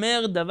שהיה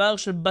אומר דבר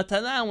של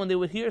בטלה, when they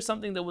would hear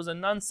something that was a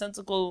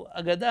nonsensical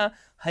אגדה,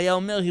 היה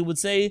אומר, he would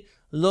say,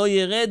 לא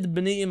ירד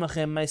בני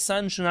עמכם, my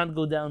son should not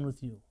go down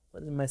with you.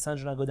 What is my son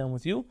should not go down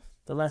with you?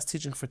 The last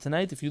teaching for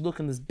tonight, if you look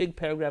in this big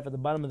paragraph at the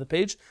bottom of the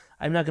page,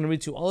 I'm not going to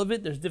read you all of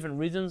it. There's different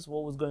reasons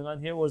what was going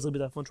on here, what was Rabbi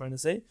Tarfon trying to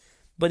say.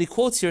 But he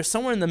quotes here,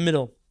 somewhere in the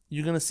middle,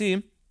 you're going to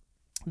see,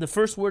 the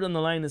first word on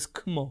the line is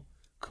kmo.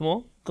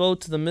 Kmo, go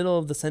to the middle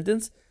of the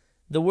sentence.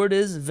 The word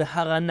is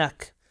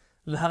v'haranak.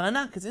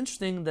 V'haranak, it's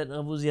interesting that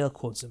Rav Uziel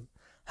quotes him.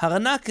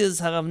 Haranak is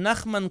Harav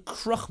Nachman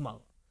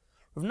Krochmal.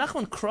 Rav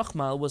Nachman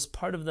Krochmal was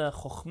part of the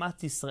Chochmat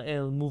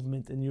Yisrael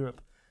movement in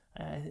Europe.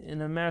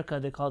 In America,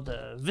 they call it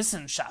the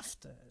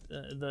Wissenschaft,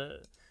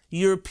 the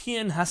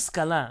European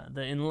Haskalah,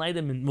 the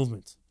Enlightenment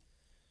movement.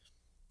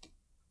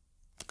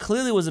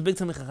 Clearly was a big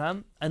Talmid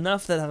Chacham,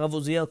 enough that Rav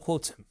Uziel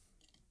quotes him.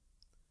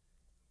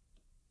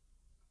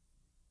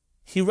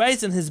 He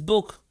writes in his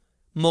book,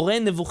 Moreh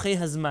Nevuchei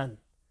Hazman.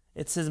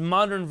 It's his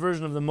modern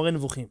version of the Moreh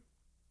Nevuchim.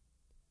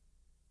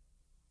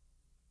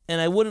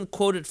 And I wouldn't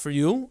quote it for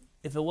you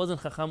if it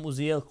wasn't Chacham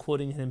Uziel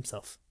quoting it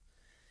himself.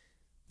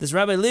 This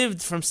rabbi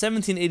lived from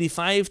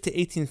 1785 to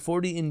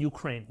 1840 in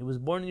Ukraine. He was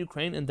born in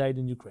Ukraine and died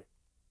in Ukraine.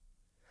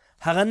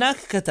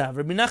 Haranak Katav,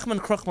 Rabbi Nachman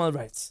Krochmal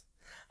writes,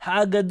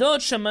 Ha'agadot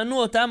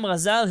shamanu otam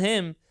razal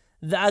him.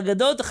 The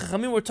agadot the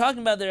Chachamim were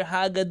talking about there,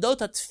 ha'agadot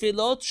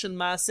atfilot shel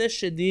maaseh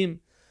shedim.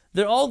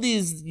 They're all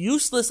these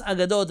useless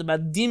agadot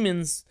about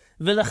demons,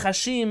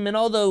 v'lachashim, and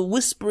all the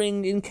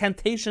whispering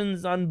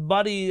incantations on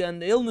body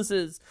and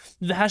illnesses,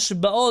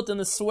 v'hashbaot,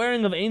 and the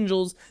swearing of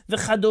angels,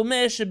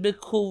 v'chadomeh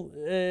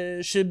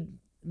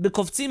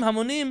shebekovtzim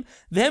hamonim,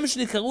 v'hem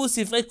shnikaru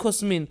sifrei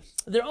kosmin.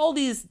 There are all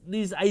these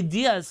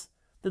ideas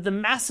that the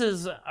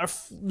masses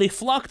they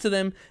flock to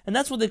them, and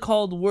that's what they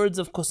called words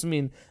of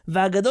kosmin.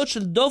 V'agadot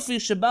shel dofi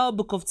shebao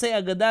bekovtzei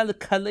agada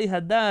lekalei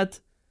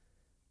hadat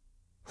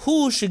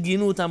hu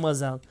sheginu tam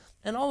razal.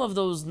 And all of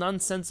those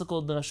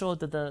nonsensical drashot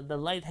that the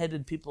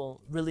light-headed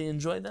people really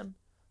enjoy them,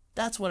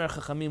 that's what our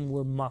Chachamim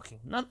were mocking.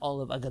 Not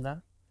all of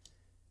Agadah.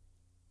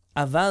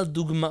 Aval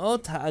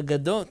dugmaot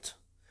ha'agadot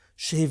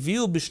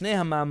shehiviu b'shnei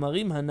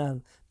ha'ma'amarim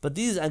hanal. But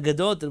these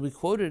agadot that we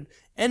quoted,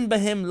 en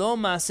bahem lo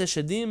ma'aseh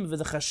shedim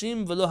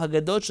v'dachashim v'lo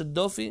hagadot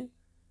shedofi.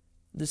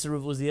 This is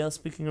Rav Uziel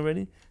speaking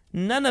already.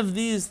 None of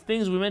these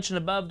things we mentioned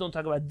above don't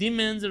talk about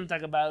demons, they don't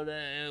talk about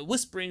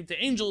whispering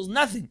to angels,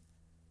 nothing.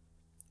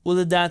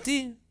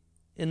 Uledati,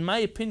 in my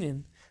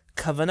opinion,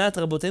 kavanat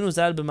rabotenu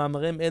zal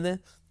b'ma'amarim ele,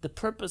 the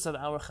purpose of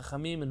our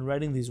chachamim in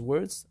writing these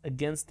words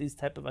against these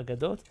type of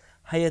agadot,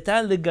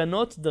 hayata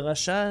leganot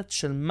drashat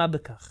shel ma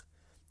bekach.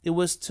 It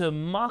was to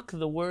mock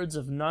the words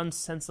of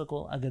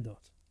nonsensical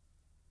agadot.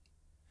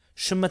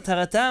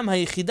 Shemataratam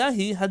hayichida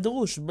hi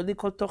hadrush b'li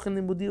kol tochen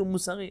limudi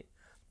u'musari.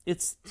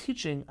 It's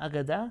teaching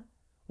agadah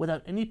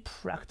without any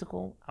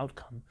practical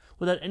outcome,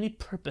 without any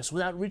purpose,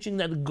 without reaching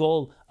that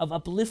goal of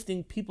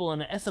uplifting people on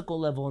an ethical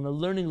level, on a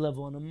learning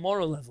level, on a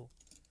moral level.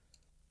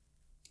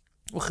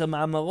 Like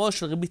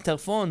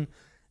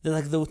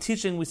the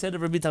teaching we said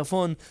of Rabbi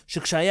Tarfon,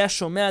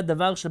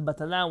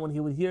 when he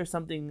would hear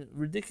something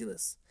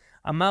ridiculous,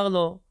 Amar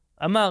lo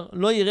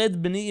yired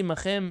b'ni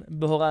imachem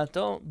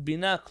behorato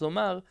bina,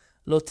 klomar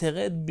lo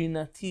tered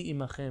binati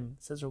imachem.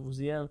 Says Rav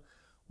Uziel,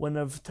 when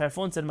Rav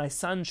Tarfon said, my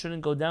son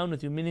shouldn't go down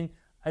with you, meaning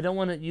I don't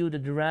want you to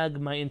drag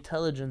my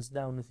intelligence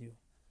down with you.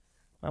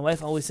 My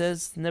wife always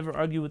says, never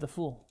argue with a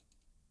fool.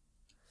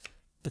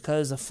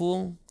 Because a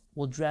fool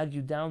will drag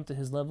you down to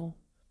his level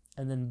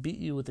and then beat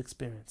you with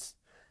experience.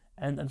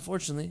 And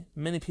unfortunately,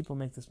 many people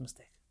make this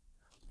mistake.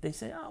 They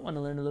say, I want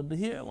to learn a little bit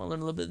here, I want to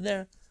learn a little bit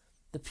there.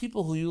 The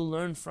people who you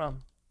learn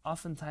from,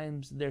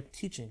 oftentimes they're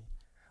teaching.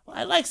 Well,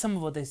 I like some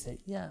of what they say,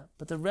 yeah,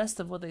 but the rest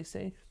of what they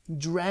say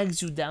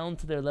drags you down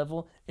to their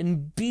level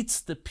and beats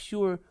the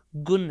pure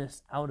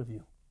goodness out of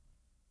you.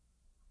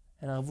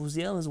 And Rav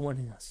Uziel is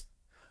warning us.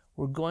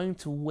 We're going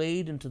to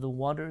wade into the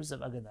waters of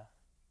Agadah.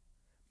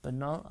 But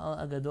not all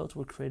Agadot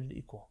were created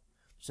equal.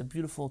 There's a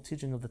beautiful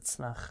teaching of the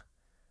Tzlach.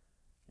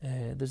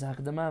 There's a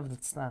Hakdamah of the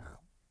Tzlach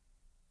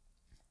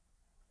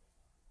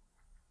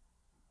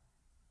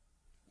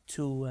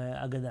to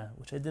Agadah,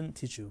 which I didn't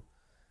teach you.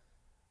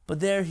 But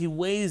there he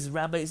weighs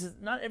Rabbi. He says,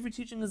 not every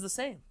teaching is the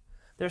same.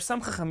 There are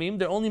some Chachamim,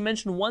 they're only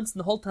mentioned once in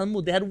the whole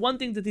Talmud. They had one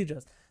thing to teach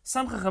us.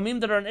 Some Chachamim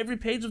that are on every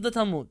page of the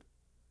Talmud.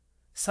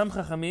 Some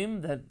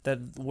Chachamim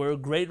that were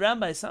great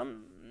rabbis,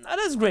 some not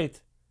as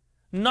great.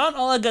 Not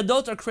all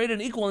Agadot are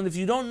created equal, and if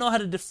you don't know how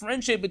to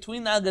differentiate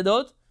between the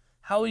Agadot,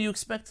 how will you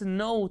expect to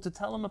know to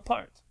tell them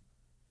apart?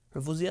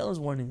 Rav Uziel is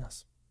warning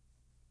us.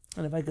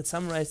 And if I could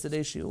summarize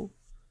today's shiur,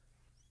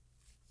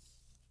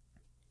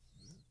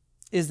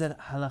 is that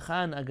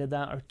Halakha and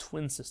Agadah are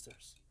twin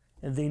sisters,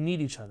 and they need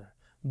each other.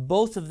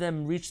 Both of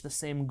them reach the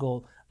same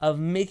goal of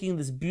making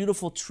this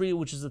beautiful tree,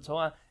 which is the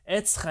Torah.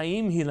 Etz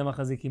Chaim hi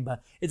lemachazikim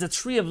ba. It's a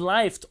tree of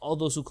life to all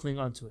those who cling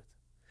onto it.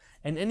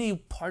 And any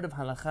part of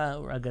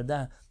Halakha or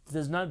Agadah that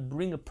does not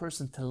bring a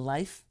person to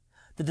life,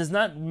 that does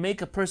not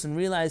make a person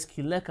realize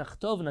ki lekach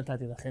tov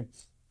natati lachem.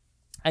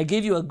 I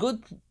gave you a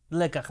good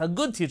lekach, a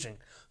good teaching.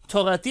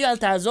 Torati al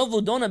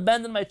ta'azovu, don't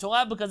abandon my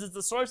Torah because it's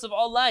the source of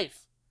all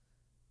life.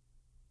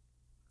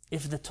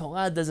 If the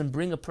Torah doesn't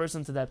bring a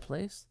person to that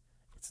place,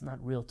 it's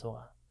not real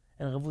Torah.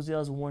 And Rav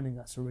Uziel is warning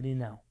us already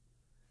now.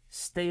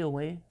 Stay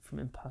away from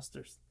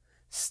imposters.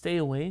 Stay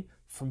away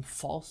from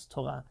false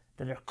Torah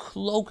that are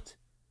cloaked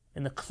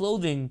in the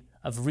clothing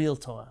of real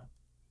Torah.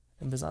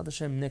 And B'ezrat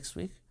Hashem, next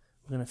week,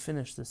 we're going to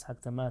finish this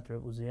Hakdamat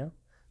Rav Uziel,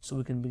 so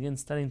we can begin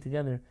studying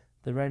together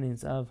the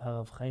writings of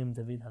Harav Chaim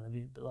David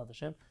Halevi, B'ezrat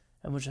Hashem,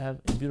 and we should have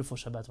a beautiful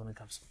Shabbat when it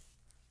comes.